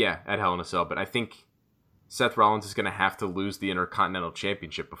 or yeah, at Hell in a Cell. But I think Seth Rollins is gonna have to lose the Intercontinental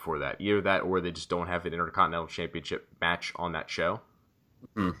Championship before that. Either that, or they just don't have an Intercontinental Championship match on that show.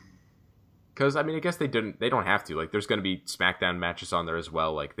 Because I mean, I guess they don't have to. Like, there's gonna be SmackDown matches on there as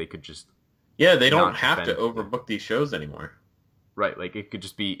well. Like, they could just they don't have to overbook these shows anymore. Right, like it could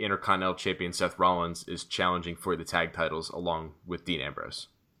just be Intercontinental Champion Seth Rollins is challenging for the tag titles along with Dean Ambrose.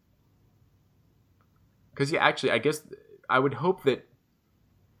 Because, yeah, actually, I guess I would hope that...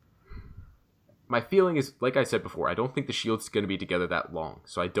 My feeling is, like I said before, I don't think the Shield's going to be together that long.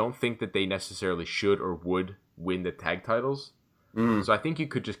 So I don't think that they necessarily should or would win the tag titles. So I think you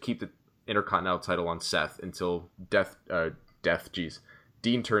could just keep the Intercontinental title on Seth until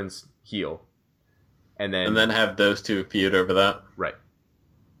Dean turns heel. And then have those 2 feud over that. Right.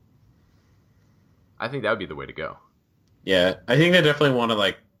 I think that would be the way to go. Yeah, I think they definitely want to,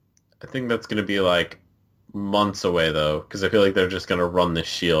 like... I think that's going to be, like, months away, though, because I feel like they're just going to run the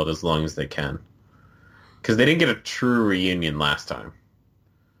Shield as long as they can. Because they didn't get a true reunion last time.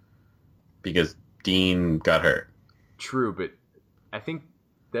 Because Dean got hurt. True, but I think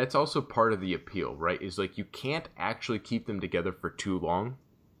that's also part of the appeal, right? Is, like, you can't actually keep them together for too long.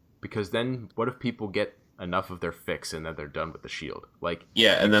 Because then, what if people get enough of their fix and then they're done with the Shield? Like,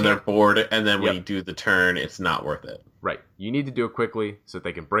 yeah, and then they're bored, and then when you do the turn, it's not worth it. Right. You need to do it quickly so that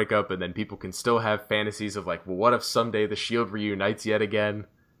they can break up, and then people can still have fantasies of like, well, what if someday the Shield reunites yet again?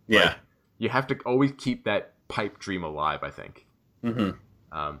 Yeah. Like, you have to always keep that pipe dream alive, I think.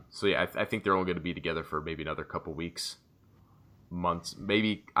 So yeah, I think they're only going to be together for maybe another couple weeks, months,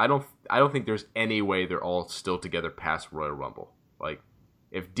 maybe. I don't think there's any way they're all still together past Royal Rumble. Like,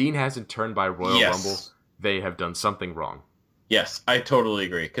 if Dean hasn't turned by Royal Rumble, they have done something wrong. Yes, I totally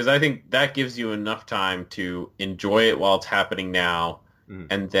agree. Because I think that gives you enough time to enjoy it while it's happening now,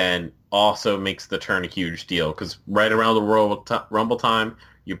 and then also makes the turn a huge deal. Because right around the Royal Rumble time,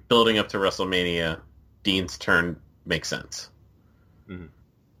 you're building up to WrestleMania. Dean's turn makes sense.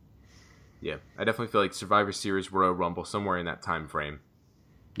 Yeah, I definitely feel like Survivor Series, Royal Rumble, somewhere in that time frame,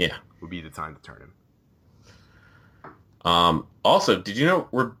 would be the time to turn him. Also, did you know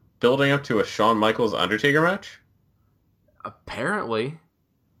we're building up to a Shawn Michaels Undertaker match? Apparently,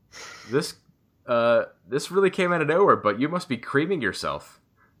 this really came out of nowhere, but you must be creaming yourself.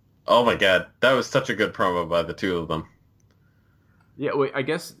 Oh my god, that was such a good promo by the 2 of them. Yeah, wait, I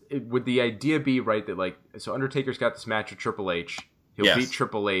guess would the idea be right that like, so Undertaker's got this match with Triple H. He'll beat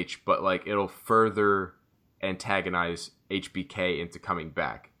Triple H, but like it'll further antagonize HBK into coming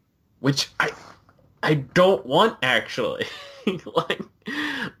back. Which I don't want, actually. Like,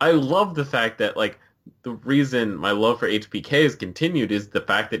 I love the fact that, like, the reason my love for HBK has continued is the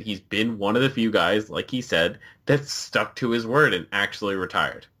fact that he's been one of the few guys, like he said, that stuck to his word and actually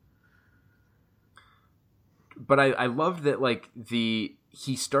retired. But I love that, like, he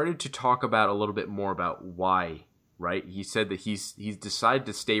started to talk about a little bit more about why, right? He said that he's decided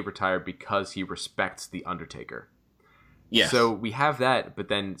to stay retired because he respects The Undertaker. Yes. So we have that, but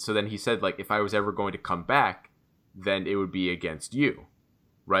then he said, like, if I was ever going to come back, then it would be against you,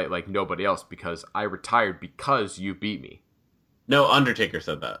 right? Like, nobody else, because I retired because you beat me. No, Undertaker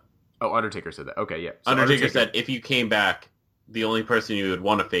said that. Oh, Undertaker said that. Okay, yeah. So Undertaker said, if you came back, the only person you would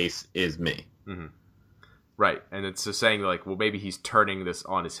want to face is me. Right, and it's just saying, like, well, maybe he's turning this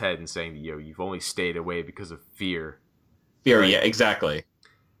on his head and saying, you've only stayed away because of fear. Fear, right? Yeah, exactly.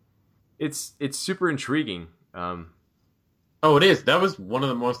 It's super intriguing. Oh, it is. That was one of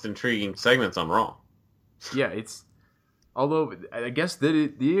the most intriguing segments on Raw. Yeah, although I guess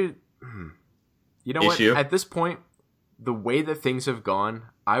you know Issue. what? At this point, the way that things have gone,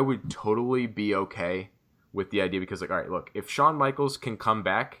 I would totally be okay with the idea because, like, all right, look, if Shawn Michaels can come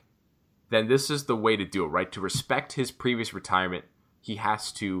back, then this is the way to do it, right? To respect his previous retirement, he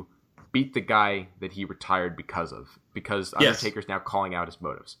has to beat the guy that he retired because Undertaker's now calling out his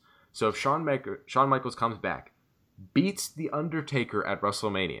motives. So if Shawn Michaels comes back, beats The Undertaker at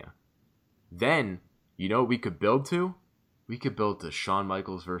WrestleMania, then, you know what we could build to? We could build to Shawn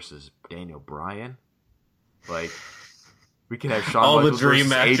Michaels versus Daniel Bryan. Like, we could have Shawn Michaels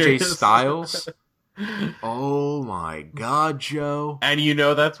versus AJ Styles. Oh my God, Joe. And you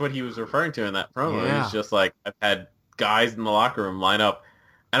know that's what he was referring to in that promo. Yeah. He's just like, I've had guys in the locker room line up.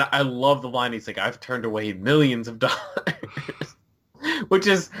 And I love the line. He's like, I've turned away millions of dollars. Which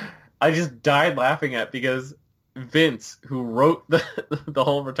is, I just died laughing at, because Vince, who wrote the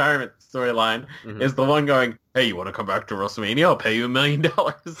whole retirement storyline, is the one going, hey, you want to come back to WrestleMania? I'll pay you $1 million.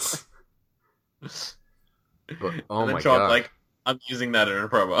 But, oh my Shawn's God. like, I'm using that in a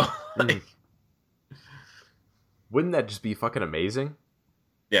promo. Like, wouldn't that just be fucking amazing?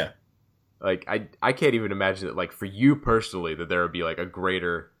 yeah. Like, I can't even imagine that, like, for you personally, that there would be, like, a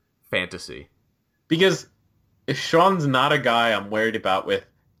greater fantasy. Because if Shawn's not a guy I'm worried about with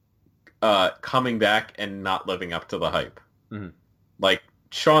coming back and not living up to the hype. Like,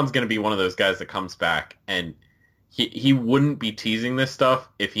 Shawn's going to be one of those guys that comes back, and he wouldn't be teasing this stuff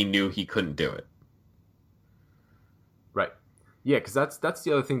if he knew he couldn't do it. Right. Yeah, because that's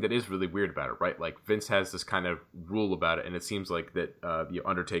the other thing that is really weird about it, right? Like, Vince has this kind of rule about it, and it seems like that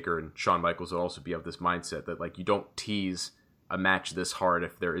Undertaker and Shawn Michaels will also be of this mindset that, like, you don't tease a match this hard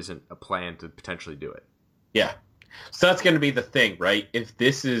if there isn't a plan to potentially do it. Yeah. So that's going to be the thing, right? If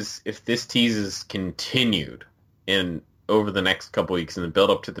this tease is continued over the next couple weeks in the build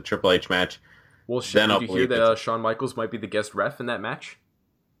up to the Triple H match, well, then did you hear that Shawn Michaels might be the guest ref in that match?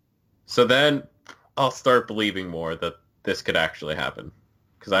 So then I'll start believing more that this could actually happen,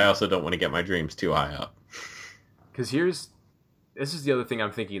 because I also don't want to get my dreams too high up. Because this is the other thing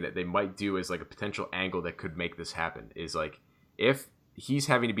I'm thinking that they might do as like a potential angle that could make this happen, is like if he's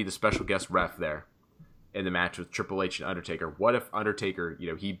having to be the special guest ref there in the match with Triple H and Undertaker, what if Undertaker,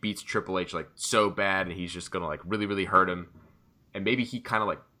 he beats Triple H like so bad and he's just gonna like really, really hurt him, and maybe he kind of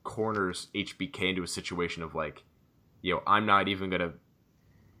like corners HBK into a situation of like, I'm not even gonna,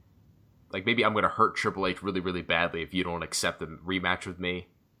 like, maybe I'm gonna hurt Triple H really, really badly if you don't accept the rematch with me,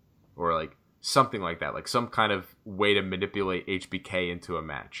 or like something like that, like some kind of way to manipulate HBK into a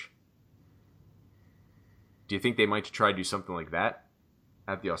match. Do you think they might try to do something like that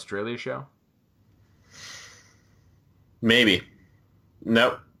at the Australia show? Maybe.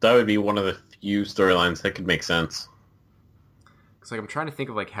 Nope. That would be one of the few storylines that could make sense. Because like I'm trying to think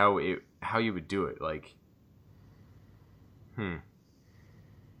of like how you would do it. Like, I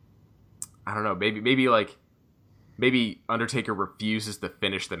don't know. Maybe Undertaker refuses to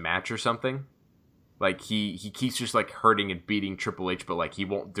finish the match or something. Like he keeps just like hurting and beating Triple H, but like he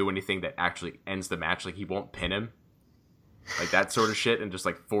won't do anything that actually ends the match. Like he won't pin him, like that sort of shit, and just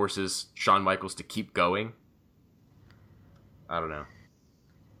like forces Shawn Michaels to keep going. I don't know.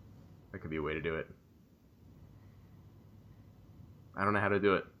 That could be a way to do it. I don't know how to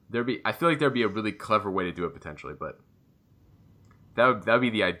do it. I feel like there'd be a really clever way to do it potentially, but that would be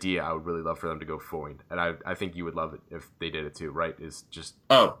the idea I would really love for them to go forward. And I think you would love it if they did it too, right? Is just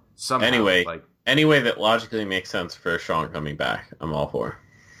somehow, anyway, like, any way that logically makes sense for Shawn coming back, I'm all for.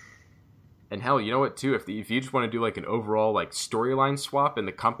 And hell, you know what too? If you just want to do like an overall like storyline swap in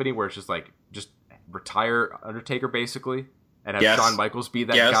the company where it's just like just retire Undertaker basically, and have Shawn Michaels be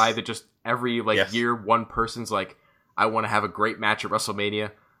that guy that just every year one person's like, I want to have a great match at WrestleMania.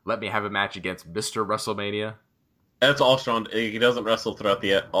 Let me have a match against Mr. WrestleMania. That's all Shawn. He doesn't wrestle throughout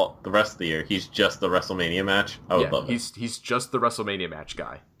the rest of the year. He's just the WrestleMania match. I would love it. He's just the WrestleMania match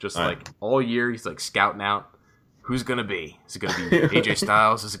guy. Just all year, he's like scouting out who's gonna be. Is it gonna be AJ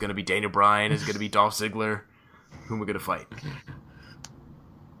Styles? Is it gonna be Daniel Bryan? Is it gonna be Dolph Ziggler? Who am I gonna fight?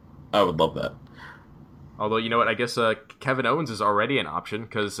 I would love that. Although, you know what? I guess Kevin Owens is already an option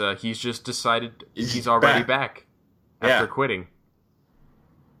because he's just decided he's already back after quitting.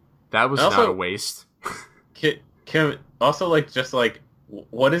 That was not a waste. Can also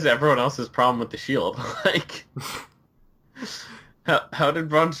what is everyone else's problem with the Shield? Like, how did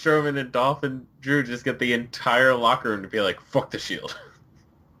Braun Strowman and Dolph and Drew just get the entire locker room to be like, fuck the Shield?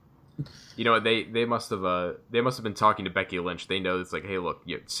 You know what? They must have been talking to Becky Lynch. They know it's like, hey, look,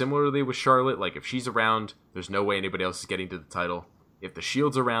 similarly with Charlotte, like if she's around, there's no way anybody else is getting to the title. If the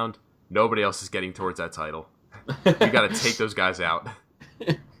Shield's around, nobody else is getting towards that title. You got to take those guys out.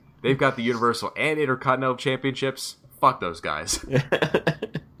 They've got the Universal and Intercontinental Championships. Fuck those guys.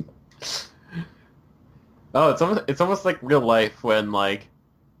 It's almost like real life when like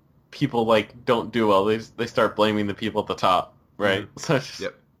people like don't do well. They start blaming the people at the top, right? So it's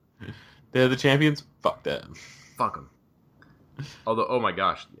just, They're the champions. Fuck them. Fuck them. Although, oh my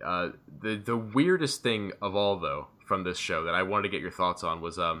gosh, the weirdest thing of all though from this show that I wanted to get your thoughts on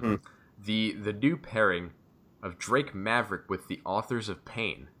was the new pairing of Drake Maverick with the Authors of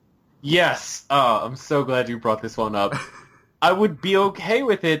Pain. Yes. I'm so glad you brought this one up. I would be okay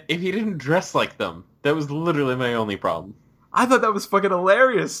with it if he didn't dress like them. That was literally my only problem. I thought that was fucking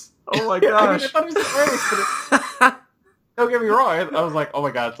hilarious. Oh my gosh. I thought it was hilarious, but don't get me wrong. I was like, oh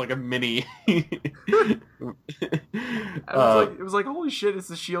my god, it's like a mini. It was like, holy shit, it's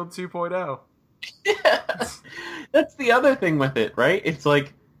the Shield 2.0. Yeah. That's the other thing with it, right? It's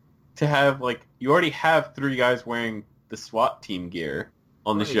like to have like you already have 3 guys wearing the SWAT team gear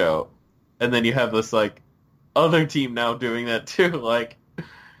on the show, and then you have this like other team now doing that too. Like,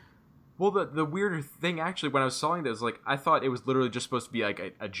 well, the weirder thing actually when I was sawing this, like I thought it was literally just supposed to be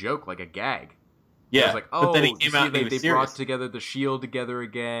like a joke, like a gag. Yeah, I was like, oh, but then he came out and he was they serious. brought together the Shield together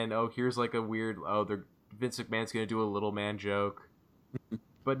again. Oh, here's like a weird. Oh, Vince McMahon's gonna do a little man joke.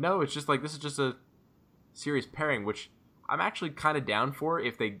 But no, it's just like this is just a serious pairing, which I'm actually kind of down for.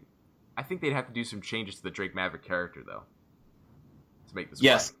 I think they'd have to do some changes to the Drake Maverick character though to make this.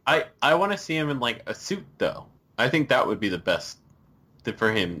 Yes, work. I want to see him in like a suit though. I think that would be the best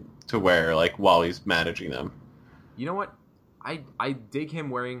for him to wear, like while he's managing them. You know what? I dig him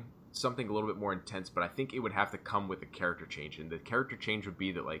wearing something a little bit more intense, but I think it would have to come with a character change, and the character change would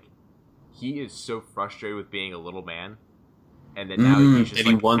be that like he is so frustrated with being a little man, and then now he's just and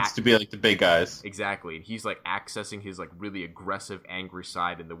he wants to be like the big guys. Exactly, and he's like accessing his like really aggressive, angry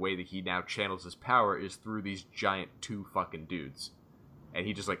side, and the way that he now channels his power is through these giant 2 fucking dudes, and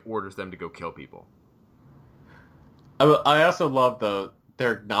he just like orders them to go kill people. I also love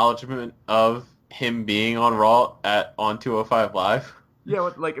their acknowledgement of him being on Raw on 205 Live.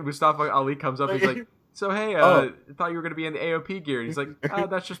 Yeah, like Mustafa Ali comes up, he's like, "So hey, I thought you were gonna be in the AOP gear." And he's like,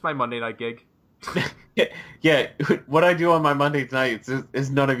 "That's just my Monday night gig." Yeah, what I do on my Monday nights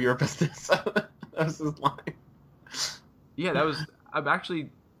is none of your business. That was his line. Yeah, I'm actually,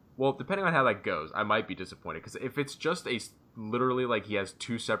 well, depending on how that goes, I might be disappointed because if it's just literally like he has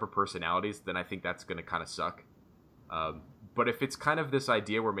 2 separate personalities, then I think that's gonna kind of suck. But if it's kind of this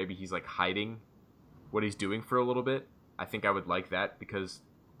idea where maybe he's like hiding what he's doing for a little bit, I think I would like that because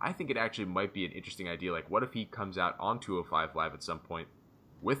I think it actually might be an interesting idea. Like, what if he comes out on 205 Live at some point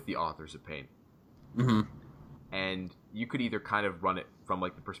with the Authors of Pain? Mm-hmm. And you could either kind of run it from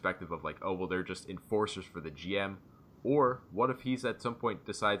like the perspective of like, oh, well, they're just enforcers for the GM. Or what if he's at some point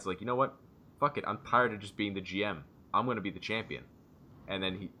decides like, you know what? Fuck it. I'm tired of just being the GM. I'm going to be the champion. And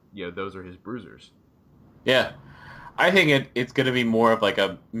then those are his bruisers. Yeah. I think it's going to be more of like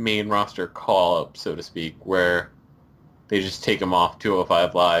a main roster call-up, so to speak, where they just take him off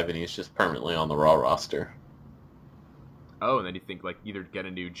 205 Live and he's just permanently on the Raw roster. Oh, and then you think like either get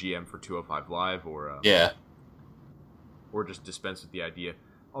a new GM for 205 Live or or just dispense with the idea.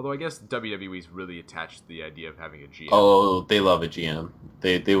 Although I guess WWE's really attached to the idea of having a GM. Oh, they love a GM.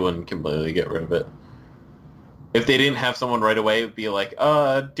 They wouldn't completely get rid of it. If they didn't have someone right away, it would be like,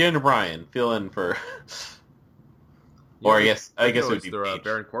 Daniel Bryan, fill in for... Or I guess it would be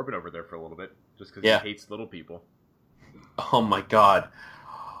Baron Corbin over there for a little bit, just because he hates little people. Oh my god.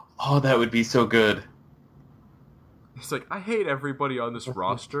 Oh, that would be so good. He's like, I hate everybody on this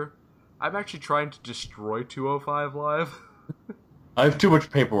roster. I'm actually trying to destroy 205 Live. I have too much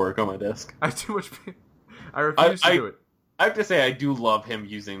paperwork on my desk. I have too much I refuse to do it. I have to say, I do love him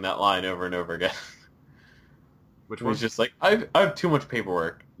using that line over and over again. Which one? He's just like, I have too much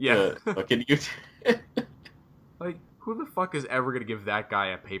paperwork. Yeah. Can you... Like, who the fuck is ever going to give that guy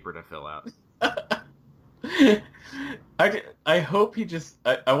a paper to fill out? I hope he just...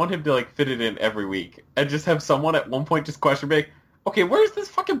 I want him to, like, fit it in every week. And just have someone at one point just question me, okay, where's this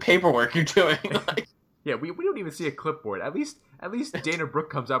fucking paperwork you're doing? Like, yeah, we don't even see a clipboard. At least Dana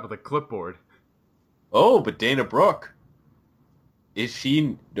Brooke comes out with a clipboard. Oh, but Dana Brooke. Is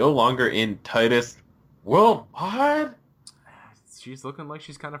she no longer in Titus Worldwide? She's looking like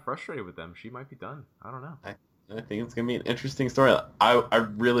she's kind of frustrated with them. She might be done. I don't know. I think it's going to be an interesting story. I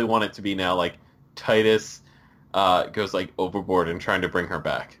really want it to be now, like, Titus goes, like, overboard and trying to bring her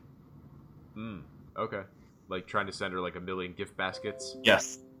back. Okay. Like, trying to send her, like, 1 million gift baskets?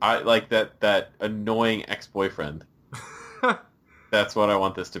 Yes. I like that annoying ex-boyfriend. That's what I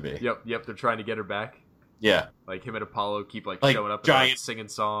want this to be. Yep, they're trying to get her back. Yeah. Like, him and Apollo keep, like showing up giant, and, like, singing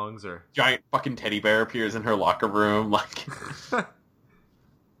songs, or... Giant fucking teddy bear appears in her locker room, like...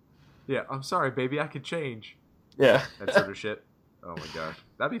 Yeah, I'm sorry, baby, I could change. Yeah. That sort of shit. Oh my gosh.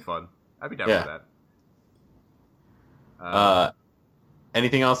 That'd be fun. I'd be down for that.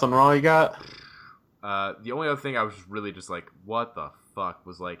 Anything else on Raw you got? The only other thing I was really just like, what the fuck,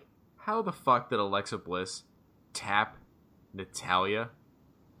 was like, how the fuck did Alexa Bliss tap Natalya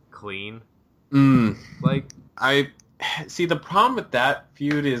clean? Like, I see the problem with that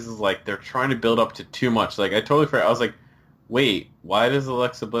feud is like they're trying to build up to too much. Like I totally forgot. I was like, wait, why does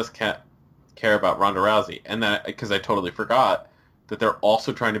Alexa Bliss care about Ronda Rousey? And then because I totally forgot that they're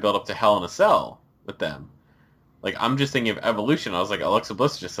also trying to build up to Hell in a Cell with them. Like I'm just thinking of Evolution. I was like, Alexa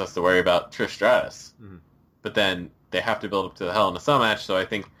Bliss just has to worry about Trish Stratus, but then they have to build up to the Hell in a Cell match. So I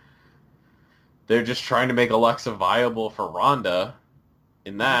think they're just trying to make Alexa viable for Ronda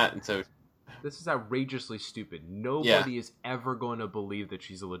in that, and so. This is outrageously stupid. Nobody is ever going to believe that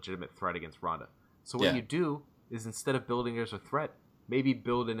she's a legitimate threat against Ronda. So what you do is instead of building her as a threat, maybe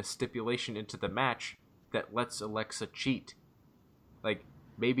build in a stipulation into the match that lets Alexa cheat. Like,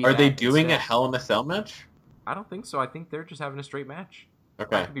 maybe... Are they doing a Hell in a Cell match? I don't think so. I think they're just having a straight match.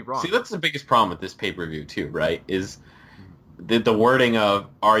 Okay. I could be wrong. See, that's the biggest problem with this pay-per-view, too, right? Is the wording of,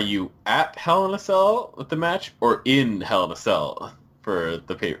 are you at Hell in a Cell with the match, or in Hell in a Cell for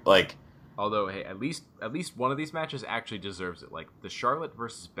the pay... Like... Although, hey, at least one of these matches actually deserves it. Like, the Charlotte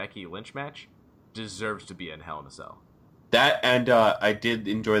versus Becky Lynch match deserves to be in Hell in a Cell. That, and I did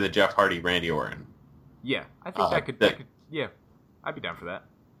enjoy the Jeff Hardy Randy Orton. Yeah, I think that could, yeah, I'd be down for that.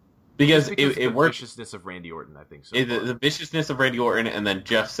 Because it worked. The viciousness of Randy Orton, I think so. The viciousness of Randy Orton, and then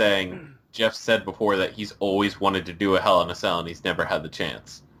Jeff said before that he's always wanted to do a Hell in a Cell and he's never had the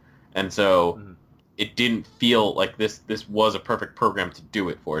chance. And so... It didn't feel like this was a perfect program to do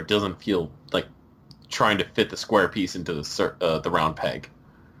it for. It doesn't feel like trying to fit the square piece into the round peg.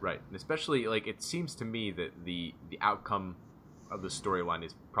 Right. And especially, like, it seems to me that the outcome of the storyline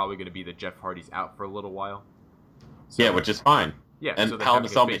is probably going to be that Jeff Hardy's out for a little while. So, yeah, which is fine. Yeah, and so Hell in a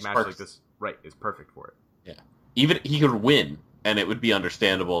Cell match like this, right, is perfect for it. Yeah. Even he could win, and it would be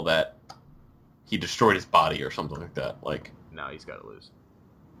understandable that he destroyed his body or something like that. Like, no, he's got to lose.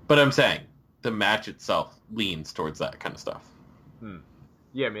 But I'm saying... the match itself leans towards that kind of stuff.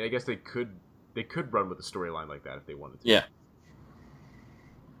 Yeah, I mean, I guess they could run with a storyline like that if they wanted to. Yeah.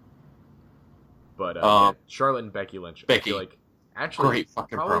 But Charlotte and Becky Lynch, I feel like actually great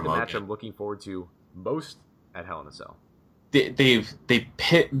fucking probably promo, the match man. I'm looking forward to most at Hell in a Cell. They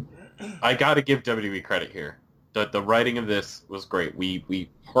pit. I got to give WWE credit here. The writing of this was great. We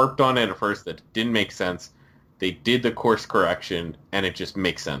harped on it at first that didn't make sense. They did the course correction, and it just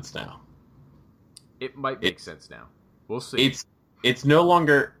makes sense now. It might make sense now. We'll see. It's no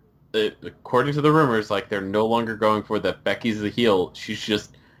longer, according to the rumors, like they're no longer going for that Becky's the heel.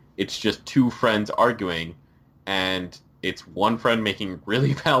 It's just two friends arguing, and it's one friend making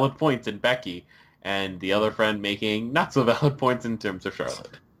really valid points in Becky, and the other friend making not so valid points in terms of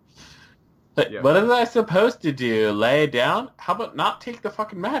Charlotte. But what am I supposed to do? Lay it down? How about not take the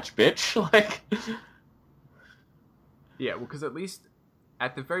fucking match, bitch? Like, yeah, well, because at least.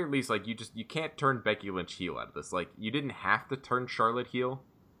 At the very least, like, you can't turn Becky Lynch heel out of this. Like, you didn't have to turn Charlotte heel,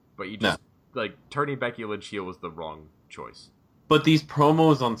 but you just, like, turning Becky Lynch heel was the wrong choice. But these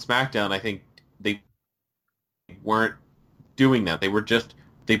promos on SmackDown, I think they weren't doing that.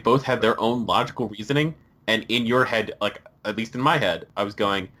 They both had their own logical reasoning, and in your head, like, at least in my head, I was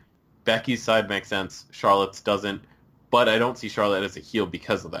going, Becky's side makes sense, Charlotte's doesn't, but I don't see Charlotte as a heel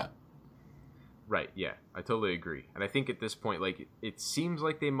because of that. Right, yeah, I totally agree. And I think at this point, like, it seems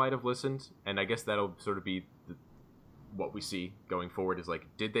like they might have listened, and I guess that'll sort of be what we see going forward is, like,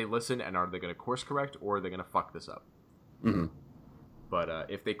 did they listen, and are they going to course correct, or are they going to fuck this up? Mm-hmm. But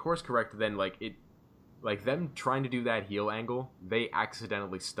if they course correct, then, like, them trying to do that heel angle, they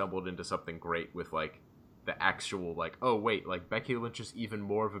accidentally stumbled into something great with, like, the actual, like, oh, wait, like, Becky Lynch is even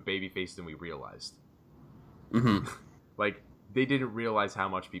more of a babyface than we realized. Mm-hmm. Like, they didn't realize how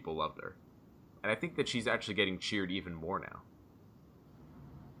much people loved her. And I think that she's actually getting cheered even more now.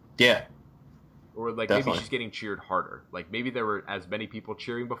 Yeah. Or, like, definitely. Maybe she's getting cheered harder. Like, maybe there were as many people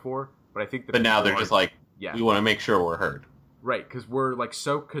cheering before, but I think that... But now they're just like, we want to make sure we're heard. Right, because we're, like,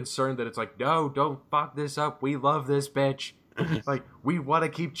 so concerned that it's like, no, don't fuck this up. We love this bitch. Like, we want to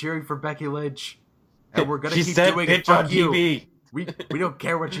keep cheering for Becky Lynch. And we're going to keep doing it. Fuck you. TV. We don't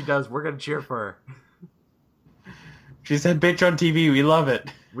care what she does. We're going to cheer for her. She said bitch on TV. We love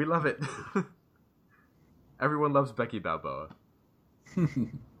it. We love it. Everyone loves Becky Balboa.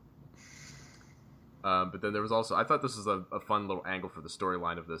 But then there was also... I thought this was a fun little angle for the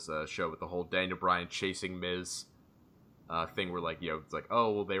storyline of this show with the whole Daniel Bryan chasing Miz thing where, like, you know, it's like,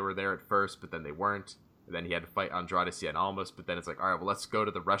 oh, well, they were there at first, but then they weren't. And then he had to fight Andrade Cien Almas, but then it's like, all right, well, let's go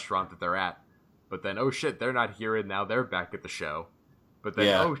to the restaurant that they're at. But then, oh, shit, they're not here, and now they're back at the show. But then,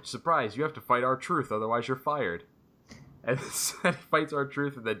 oh, surprise, you have to fight R-Truth, otherwise you're fired. And so he fights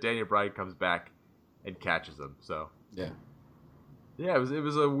R-Truth, and then Daniel Bryan comes back and catches him. So yeah, Yeah, it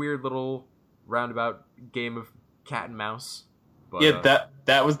was a weird little roundabout game of cat and mouse. But, yeah,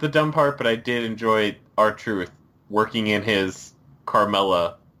 that was the dumb part, but I did enjoy R-Truth working in his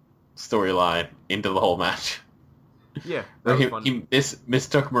Carmella storyline into the whole match. Yeah, that was fun. He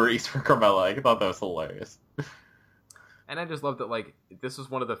mistook Maurice for Carmella. I thought that was hilarious. And I just loved that, like, this was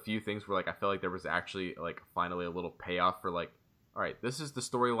one of the few things where, like, I felt like there was actually, like, finally a little payoff for, like, all right, this is the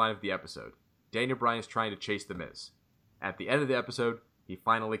storyline of the episode. Daniel Bryan is trying to chase The Miz. At the end of the episode, he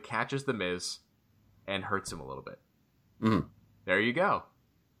finally catches The Miz and hurts him a little bit. Mm-hmm. There you go.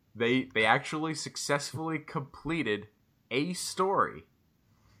 They actually successfully completed a story.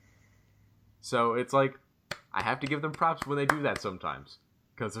 So it's like, I have to give them props when they do that sometimes.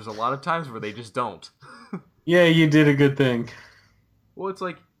 Because there's a lot of times where they just don't. Yeah, you did a good thing. Well, it's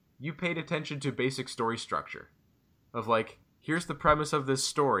like, you paid attention to basic story structure. Of like, here's the premise of this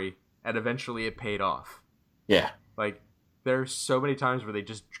story, and eventually it paid off. Yeah. Like, there's so many times where they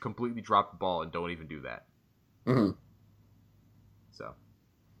just completely drop the ball and don't even do that. Mm-hmm. So,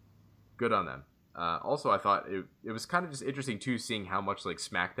 good on them. Also, I thought it was kind of just interesting, too, seeing how much, like,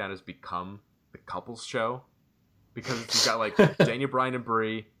 SmackDown has become the couples show. Because you've got, like, Daniel Bryan and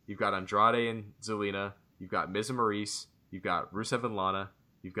Brie, you've got Andrade and Zelina, you've got Miz and Maurice, you've got Rusev and Lana,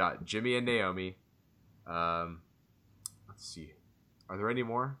 you've got Jimmy and Naomi. Let's see. Are there any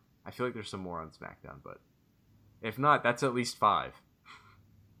more? I feel like there's some more on SmackDown, but if not, that's at least 5.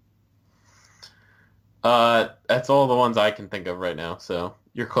 That's all the ones I can think of right now, so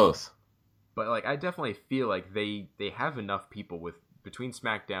you're close. But, like, I definitely feel like they have enough people with, between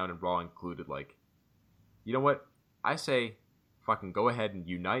SmackDown and Raw included, like, you know what? I say fucking go ahead and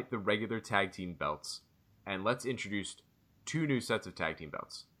unite the regular tag team belts, and let's introduce 2 new sets of tag team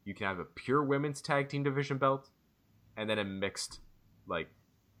belts. You can have a pure women's tag team division belt, and then a mixed, like,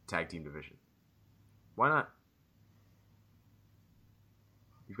 tag team division. Why not?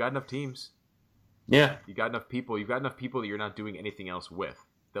 You've got enough teams. Yeah. You got enough people. You've got enough people that you're not doing anything else with.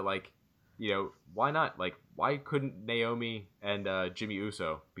 That, like, you know, why not? Like, why couldn't Naomi and Jimmy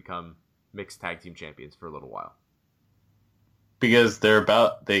Uso become mixed tag team champions for a little while? Because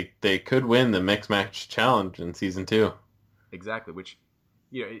they could win the mixed match challenge in season 2. Exactly, which,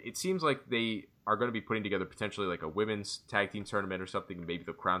 you know, it seems like they are going to be putting together potentially like a women's tag team tournament or something, and maybe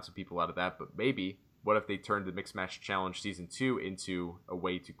they'll crown some people out of that, but maybe, what if they turned the mixed match challenge season 2 into a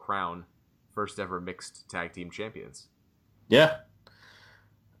way to crown first ever mixed tag team champions? Yeah.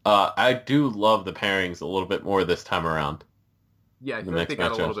 I do love the pairings a little bit more this time around. Yeah, I feel like they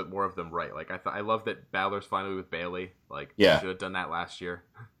got a little bit more of them right. Like, I love that Balor's finally with Bayley. Like, yeah. Should have done that last year.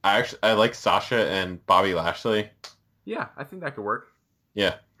 I like Sasha and Bobby Lashley. Yeah, I think that could work.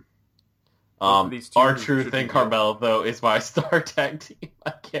 Yeah. R-Truth and Carmella, though, is my star tag team.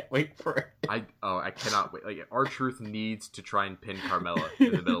 I can't wait for it. I cannot wait. Like, R-Truth needs to try and pin Carmella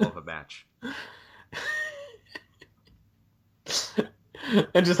in the middle of a match.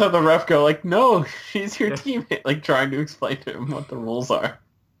 And just have the ref go like, no, she's your teammate. Like, trying to explain to him what the rules are.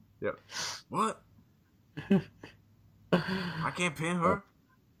 Yep. What? I can't pin her?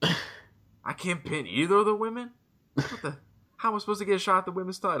 I can't pin either of the women? How am I supposed to get a shot at the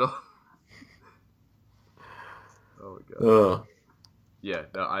women's title? Oh my god. Yeah,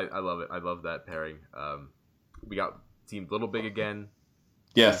 no, I love it. I love that pairing. We got Team Little Big again.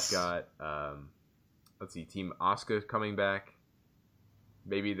 Yes. We've got, let's see, Team Asuka coming back.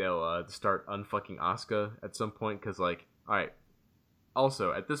 Maybe they'll start unfucking Asuka at some point, because, like, alright.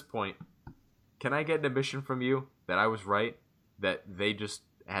 Also, at this point, can I get an admission from you that I was right? That they just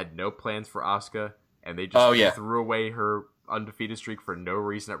had no plans for Asuka, and they just threw away her undefeated streak for no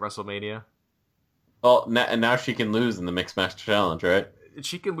reason at WrestleMania? Well, and now she can lose in the Mixed Match Challenge, right?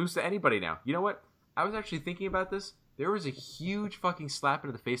 She can lose to anybody now. You know what? I was actually thinking about this. There was a huge fucking slap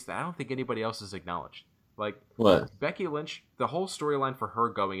into the face that I don't think anybody else has acknowledged. Like, what? Becky Lynch, the whole storyline for her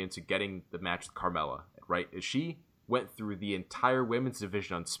going into getting the match with Carmella, right, is she went through the entire women's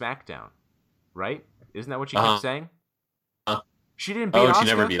division on SmackDown, right? Isn't that what she kept saying? She didn't beat Asuka. She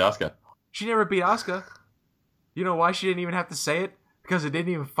never beat Asuka. She never beat Asuka. You know why she didn't even have to say it? Because it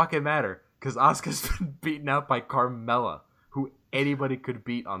didn't even fucking matter. Because Asuka's been beaten out by Carmella, who anybody could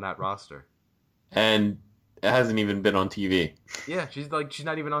beat on that roster. And it hasn't even been on TV. Yeah, she's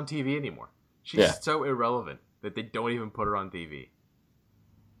not even on TV anymore. She's so irrelevant that they don't even put her on TV.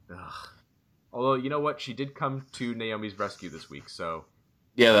 Ugh. Although, you know what? She did come to Naomi's rescue this week, so...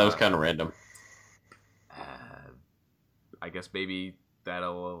 Yeah, that was kind of random. I guess maybe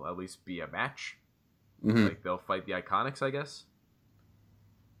that'll at least be a match. Mm-hmm. Like, they'll fight the Iconics, I guess.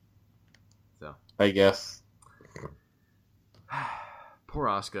 So. I guess. Poor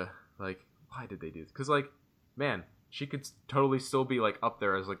Asuka. Like, why did they do this? Because, like, man, she could totally still be like up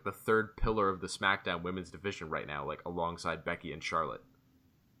there as like the third pillar of the SmackDown Women's Division right now, like alongside Becky and Charlotte,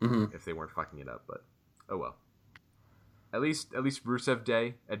 if they weren't fucking it up. But oh well. At least Rusev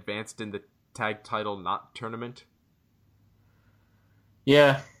Day advanced in the tag title not tournament.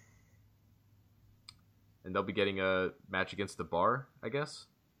 Yeah. And they'll be getting a match against the Bar, I guess.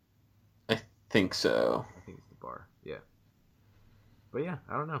 I think so. I think it's the Bar. Yeah. But yeah,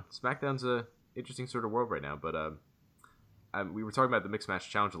 I don't know. SmackDown's a interesting sort of world right now, but we were talking about the Mixed Match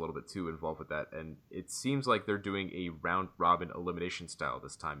Challenge a little bit too, involved with that, and it seems like they're doing a round robin elimination style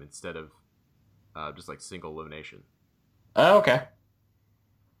this time instead of just like single elimination. Oh, okay.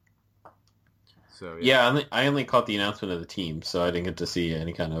 So yeah, I only caught the announcement of the team, so I didn't get to see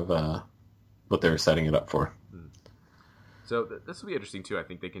any kind of what they were setting it up for. So this will be interesting too. I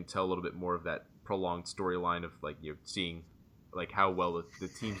think they can tell a little bit more of that prolonged storyline of like seeing like how well the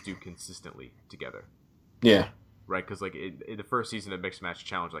teams do consistently together. Yeah. Right, because like in the first season of Mixed Match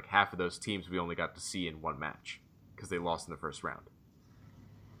Challenge, like half of those teams we only got to see in one match because they lost in the first round,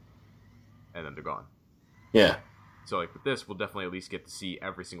 and then they're gone. Yeah. So like with this, we'll definitely at least get to see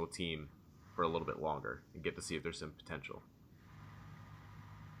every single team for a little bit longer and get to see if there's some potential.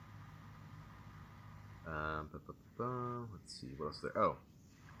 Let's see what else there. Oh,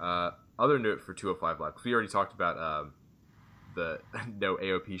 other note for 205 Live, because we already talked about the no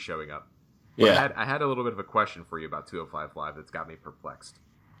AOP showing up. Yeah. I had a little bit of a question for you about 205 Live that's got me perplexed.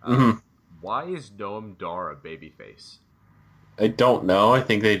 Why is Noam Dar a babyface? I don't know. I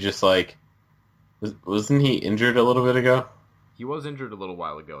think they just like... Wasn't he injured a little bit ago? He was injured a little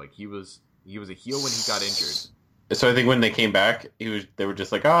while ago. Like he was a heel when he got injured. So I think when they came back, they were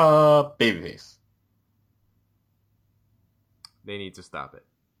just like, babyface. They need to stop it.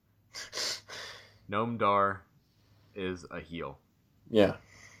 Noam Dar is a heel. Yeah.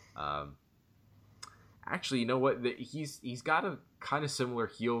 Actually, you know what? He's got a kind of similar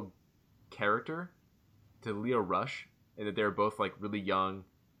heel character to Leo Rush, in that they're both like really young,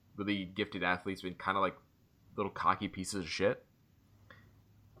 really gifted athletes, but kind of like little cocky pieces of shit.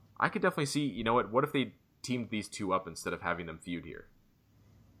 I could definitely see. You know what? What if they teamed these two up instead of having them feud here?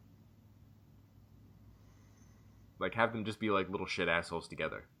 Like have them just be like little shit assholes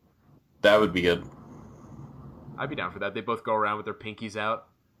together. That would be good. I'd be down for that. They both go around with their pinkies out,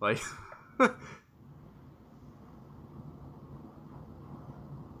 like.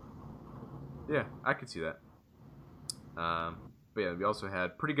 Yeah, I could see that. But yeah, we also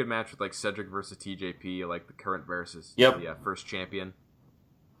had pretty good match with like Cedric versus TJP, like the current versus the first champion.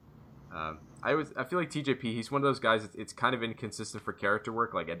 I feel like TJP, he's one of those guys. It's kind of inconsistent for character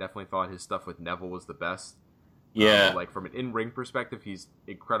work. Like I definitely thought his stuff with Neville was the best. Yeah. Like from an in-ring perspective, he's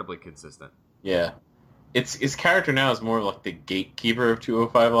incredibly consistent. Yeah. His character now is more like the gatekeeper of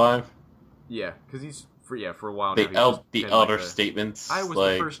 205 Live. Yeah, because he's for a while the now. The elder statements. I was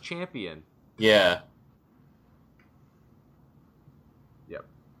the first champion. Yeah. Yep.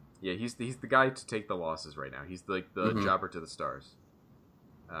 Yeah, he's the guy to take the losses right now. He's like the jobber to the stars.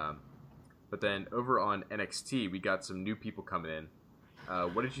 But then over on NXT, we got some new people coming in.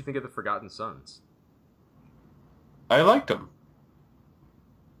 What did you think of the Forgotten Sons? I liked them.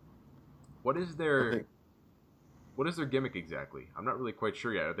 What is their gimmick exactly? I'm not really quite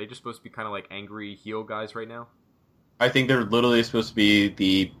sure yet. Are they just supposed to be kind of like angry heel guys right now? I think they're literally supposed to be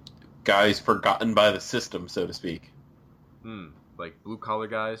the guys forgotten by the system, so to speak. Like blue collar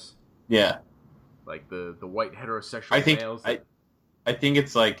guys. Yeah. Like the white heterosexual males. I think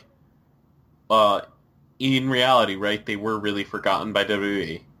it's like, in reality, right? They were really forgotten by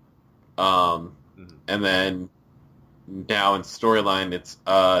WWE, and then now in storyline, it's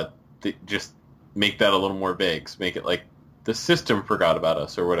they just make that a little more vague. So make it like the system forgot about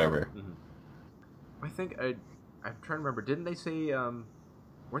us or whatever. I think I'm trying to remember. Didn't they say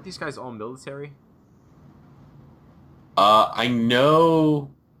weren't these guys all military? I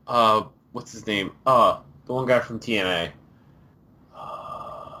know. What's his name? The one guy from TNA.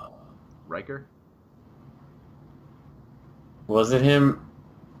 Riker? Was it him?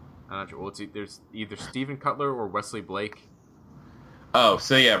 I'm not sure. Well, there's either Steven Cutler or Wesley Blake. Oh,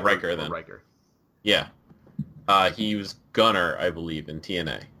 so yeah, Riker then. Riker. Yeah. He was Gunner, I believe, in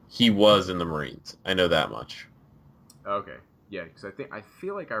TNA. He was in the Marines. I know that much. Okay. Yeah, because I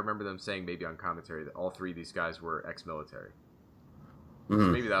feel like I remember them saying maybe on commentary that all three of these guys were ex-military. So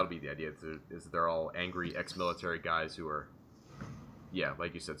maybe that'll be the idea. Is they're all angry ex-military guys who are, yeah,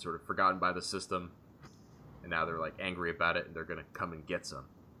 like you said, sort of forgotten by the system, and now they're like angry about it, and they're gonna come and get some.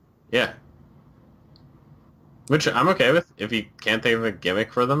 Yeah. Which I'm okay with. If you can't think of a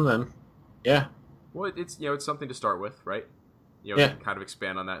gimmick for them, then yeah. Well, it's it's something to start with, right? Kind of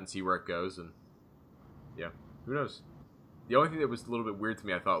expand on that and see where it goes, and yeah, who knows? The only thing that was a little bit weird to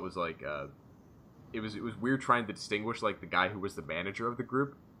me, I thought, was like it was weird trying to distinguish like the guy who was the manager of the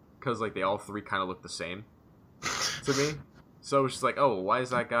group, because like they all three kind of looked the same to me. So it was just like, oh, why is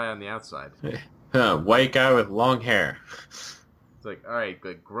that guy on the outside? White guy with long hair. It's like, all right,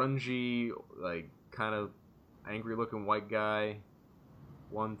 like grungy, like kind of angry looking white guy.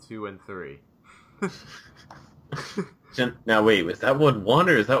 1, 2, and 3. Now wait, was that one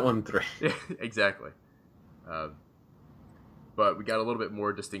or is that one 3? Yeah, exactly. But we got a little bit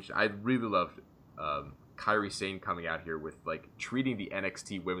more distinction. I really loved Kairi Sane coming out here with like treating the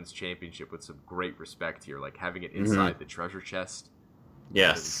NXT Women's Championship with some great respect here, like having it inside the treasure chest.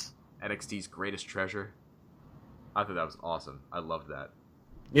 Yes. NXT's greatest treasure. I thought that was awesome. I loved that.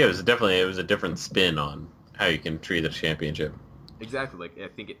 Yeah, it was a different spin on how you can treat a championship. Exactly. Like I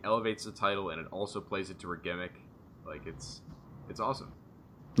think it elevates the title and it also plays into her gimmick. Like it's awesome.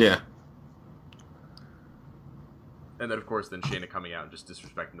 Yeah. And then of course then Shayna coming out and just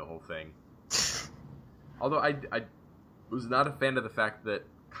disrespecting the whole thing. Although I was not a fan of the fact that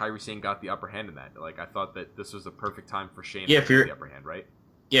Kairi Sane got the upper hand in that. Like I thought that this was the perfect time for Shayna to get the upper hand, right?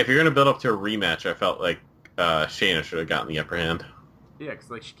 Yeah, if you're gonna build up to a rematch, I felt like Shayna should have gotten the upper hand. Yeah,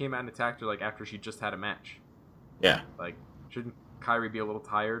 because like she came out and attacked her like after she just had a match. Yeah. Like shouldn't Kairi be a little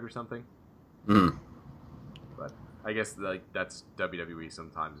tired or something? But I guess like that's WWE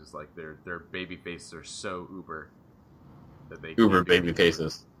sometimes. It's like their baby faces are so uber that they uber baby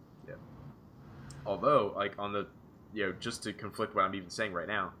faces. Yeah. Although like on the just to conflict what I'm even saying right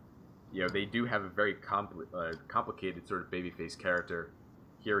now, they do have a very complicated sort of babyface character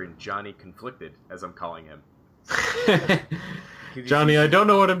here in Johnny Conflicted, as I'm calling him. Johnny, I don't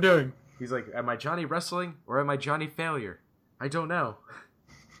know what I'm doing. He's like, am I Johnny Wrestling or am I Johnny Failure? I don't know.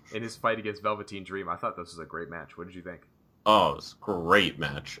 In his fight against Velveteen Dream, I thought this was a great match. What did you think? Oh, it was a great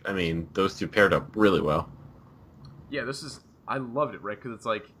match. I mean, those two paired up really well. Yeah, I loved it, right? Because it's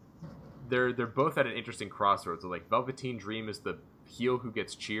like, they're both at an interesting crossroads. So like, Velveteen Dream is the heel who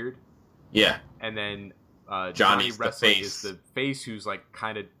gets cheered. Yeah. And then Johnny Wrestling is the face who's like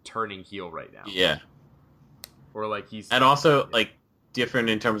kind of turning heel right now. Yeah. Or like he's... And also, like, different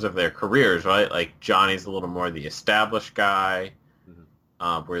in terms of their careers, right? Like, Johnny's a little more the established guy,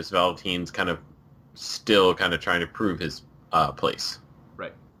 whereas Velveteen's kind of still kind of trying to prove his place.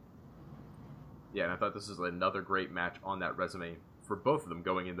 Right. Yeah, and I thought this was another great match on that resume for both of them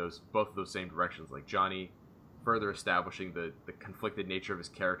going in both of those same directions. Like, Johnny further establishing the conflicted nature of his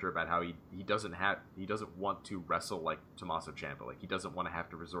character about how he doesn't want to wrestle like Tommaso Ciampa. Like, he doesn't want to have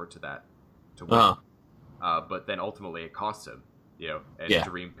to resort to that to win. But then ultimately it costs him, and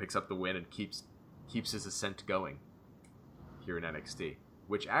Dream picks up the win and keeps his ascent going here in NXT.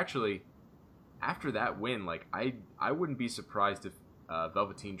 Which actually, after that win, like I wouldn't be surprised if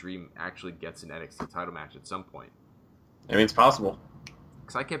Velveteen Dream actually gets an NXT title match at some point. I mean, it's possible.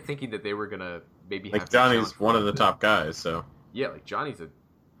 Because I kept thinking that they were gonna maybe like have Johnny's one of the top guys, so yeah, like Johnny's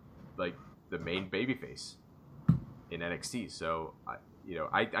the main babyface in NXT. So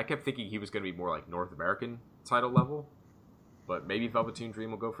I kept thinking he was going to be more like North American title level, but maybe Velveteen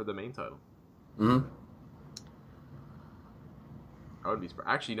Dream will go for the main title. I would be surprised.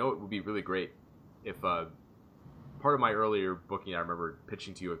 Actually, it would be really great if part of my earlier booking I remember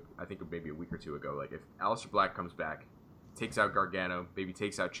pitching to you, I think maybe a week or two ago, like if Aleister Black comes back, takes out Gargano, maybe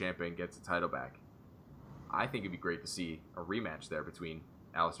takes out Ciampa and gets the title back, I think it'd be great to see a rematch there between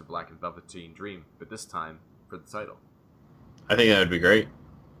Aleister Black and Velveteen Dream, but this time for the title. I think that would be great.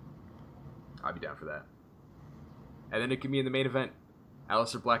 I'd be down for that. And then it can be in the main event.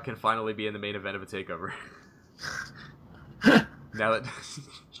 Aleister Black can finally be in the main event of a takeover. Now that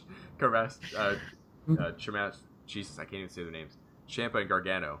Jesus, I can't even say their names. Ciampa and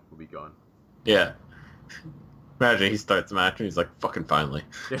Gargano will be gone. Yeah. Imagine he starts the match and he's like, fucking finally.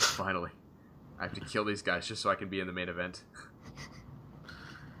 Yeah, finally. I have to kill these guys just so I can be in the main event.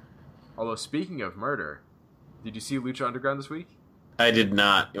 Although, speaking of murder, did you see Lucha Underground this week? I did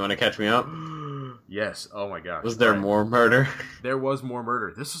not. You want to catch me up? Yes. Oh my gosh. Was there more murder? There was more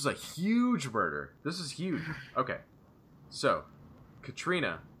murder. This was a huge murder. This is huge. Okay. So,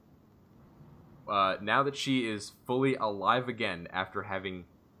 Katrina, now that she is fully alive again after having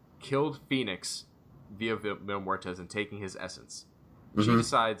killed Phoenix via Mil Muertes and taking his essence, she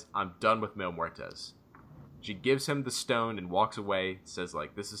decides, I'm done with Mil Muertes. She gives him the stone and walks away, says,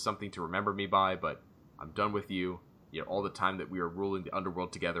 like, this is something to remember me by, but I'm done with you. All the time that we were ruling the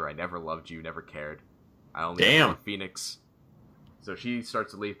underworld together, I never loved you, never cared. I only loved Phoenix. So she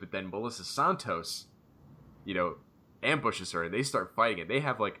starts to leave, but then Melissa Santos, ambushes her, and they start fighting, and they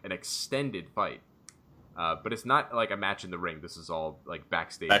have, like, an extended fight. But it's not, like, a match in the ring. This is all, like,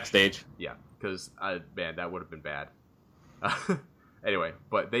 backstage. Backstage? Yeah, because, man, that would have been bad. Anyway,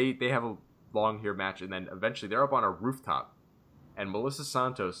 but they have a long hair match, and then eventually they're up on a rooftop, and Melissa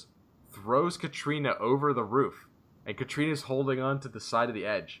Santos throws Katrina over the roof, and Katrina's holding on to the side of the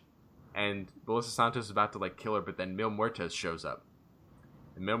edge, and Melissa Santos is about to like kill her, but then Mil Muertes shows up,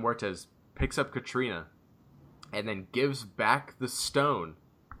 and Mil Muertes picks up Katrina, and then gives back the stone,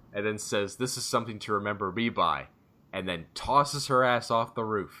 and then says, "This is something to remember me by," and then tosses her ass off the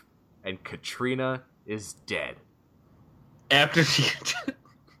roof, and Katrina is dead. After she...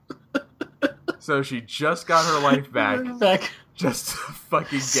 So she just got her life back. Just to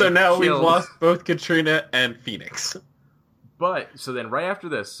fucking get So now we've killed. lost both Katrina and Phoenix. But, so then right after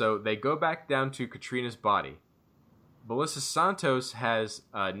this, so they go back down to Katrina's body. Melissa Santos has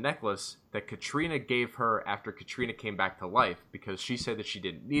a necklace that Katrina gave her after Katrina came back to life because she said that she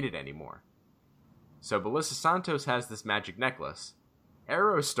didn't need it anymore. So Melissa Santos has this magic necklace.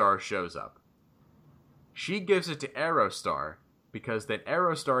 Aerostar shows up. She gives it to Aerostar because then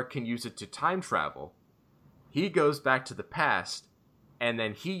Aerostar can use it to time travel. He goes back to the past, and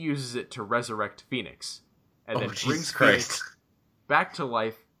then he uses it to resurrect Phoenix. And then brings Phoenix back to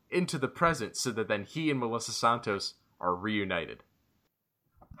life into the present so that then he and Melissa Santos are reunited.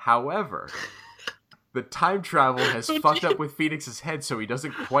 However, the time travel has fucked up with Phoenix's head so he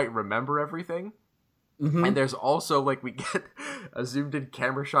doesn't quite remember everything. Mm-hmm. And there's also, like, we get a zoomed-in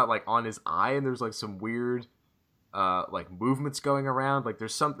camera shot, like, on his eye, and there's, like, some weird, like, movements going around. Like,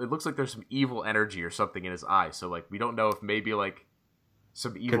 there's some... It looks like there's some evil energy or something in his eye. So, like, we don't know if maybe, like,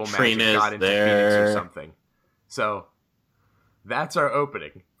 some evil magic got into Phoenix or something. So, that's our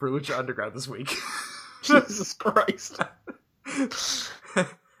opening for Lucha Underground this week. Jesus Christ. Then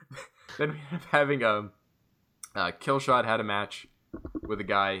we end up having, Killshot had a match with a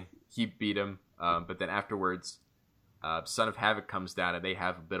guy. He beat him. But then afterwards, Son of Havoc comes down and they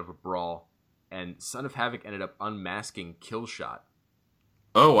have a bit of a brawl. And Son of Havoc ended up unmasking Killshot.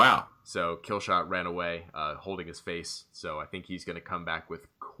 Oh, wow. So Killshot ran away, holding his face. So I think he's going to come back with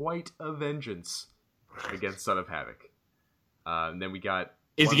quite a vengeance against Son of Havoc. And then we got...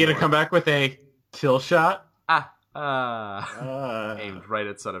 Is he going to come back with a kill shot? Aimed right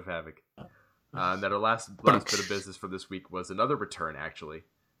at Son of Havoc. And then our last bit of business for this week was another return, actually.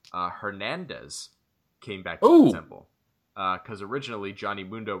 Hernandez came back to the temple. Because originally Johnny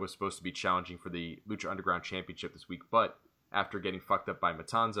Mundo was supposed to be challenging for the Lucha Underground Championship this week, but after getting fucked up by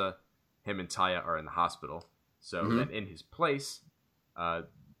Matanza, him and Taya are in the hospital. So then in his place,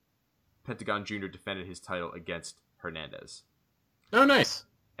 Pentagon Jr. defended his title against Hernandez. Oh, nice.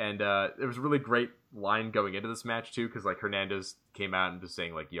 And there was a really great line going into this match, too, because like Hernandez came out and was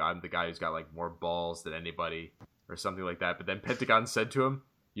saying, like, I'm the guy who's got like more balls than anybody, or something like that. But then Pentagon said to him,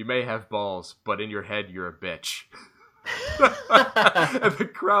 "You may have balls, but in your head, you're a bitch." And the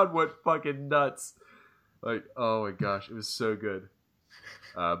crowd went fucking nuts. Like, oh my gosh, it was so good.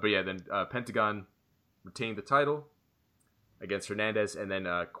 But yeah, then Pentagon retained the title against Hernandez, and then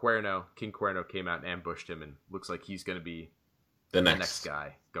King Cuerno came out and ambushed him, and looks like he's going to be the next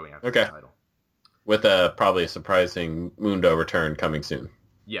guy going after the title. With probably a surprising Mundo return coming soon.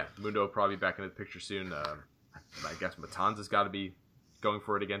 Yeah, Mundo will probably be back in the picture soon. I guess Matanza's got to be going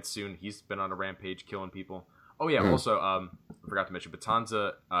for it again soon. He's been on a rampage killing people. Oh yeah, also I forgot to mention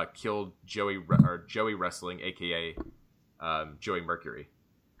Matanza killed Joey Wrestling, aka Joey Mercury,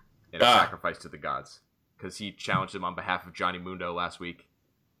 in a sacrifice to the gods, because he challenged him on behalf of Johnny Mundo last week,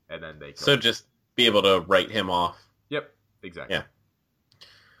 and then they killed him. Just be able to write him off. Yep, exactly. Yeah.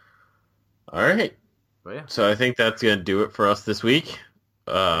 All right. But yeah. So I think that's gonna do it for us this week.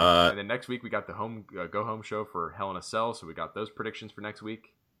 And then next week we got the go home show for Hell in a Cell, so we got those predictions for next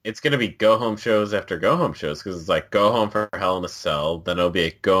week. It's going to be go-home shows after go-home shows, because it's like go-home for Hell in a Cell, then it'll be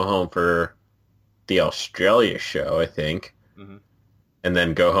a go-home for the Australia show, I think, and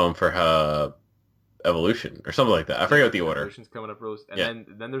then go-home for Evolution, or something like that. I forget what the order. Evolution's coming up real soon. And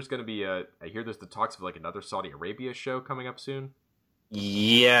then there's going to be, I hear there's the talks of like another Saudi Arabia show coming up soon.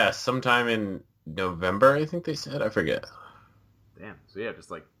 Yeah, sometime in November, I think they said. I forget. Damn. So yeah,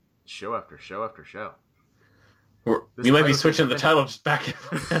 just like show after show after show. We might be switching the title just back and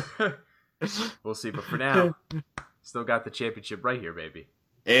forth. We'll see, but for now, still got the championship right here, baby.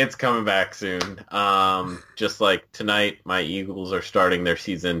 It's coming back soon. Just like tonight, my Eagles are starting their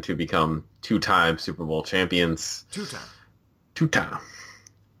season to become 2-time Super Bowl champions. 2-time.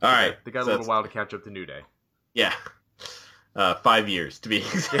 All right. They got a little while to catch up to New Day. Yeah. 5 years, to be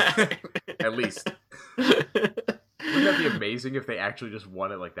exact. At least. Wouldn't that be amazing if they actually just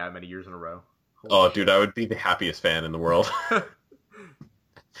won it like that many years in a row? Holy shit. Dude, I would be the happiest fan in the world.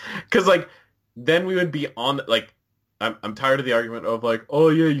 Because, like, then we would be on, like, I'm tired of the argument of like, oh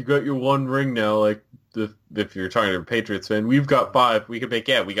yeah, you got your one ring now. Like if you're talking to a Patriots fan, we've got 5. We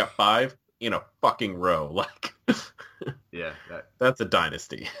got 5 in a fucking row. Like, yeah, that's a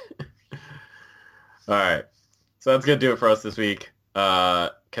dynasty. All right, so that's gonna do it for us this week.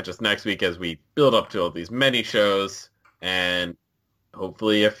 Catch us next week as we build up to all these many shows and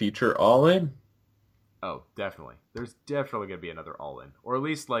hopefully a future All In. Oh, definitely. There's definitely going to be another All In, or at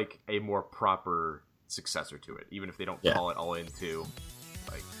least like a more proper successor to it. Even if they don't call it All In 2,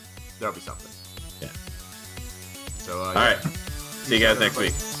 like there'll be something. Yeah. So all right. See you guys next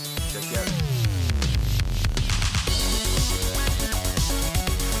week. Check you out.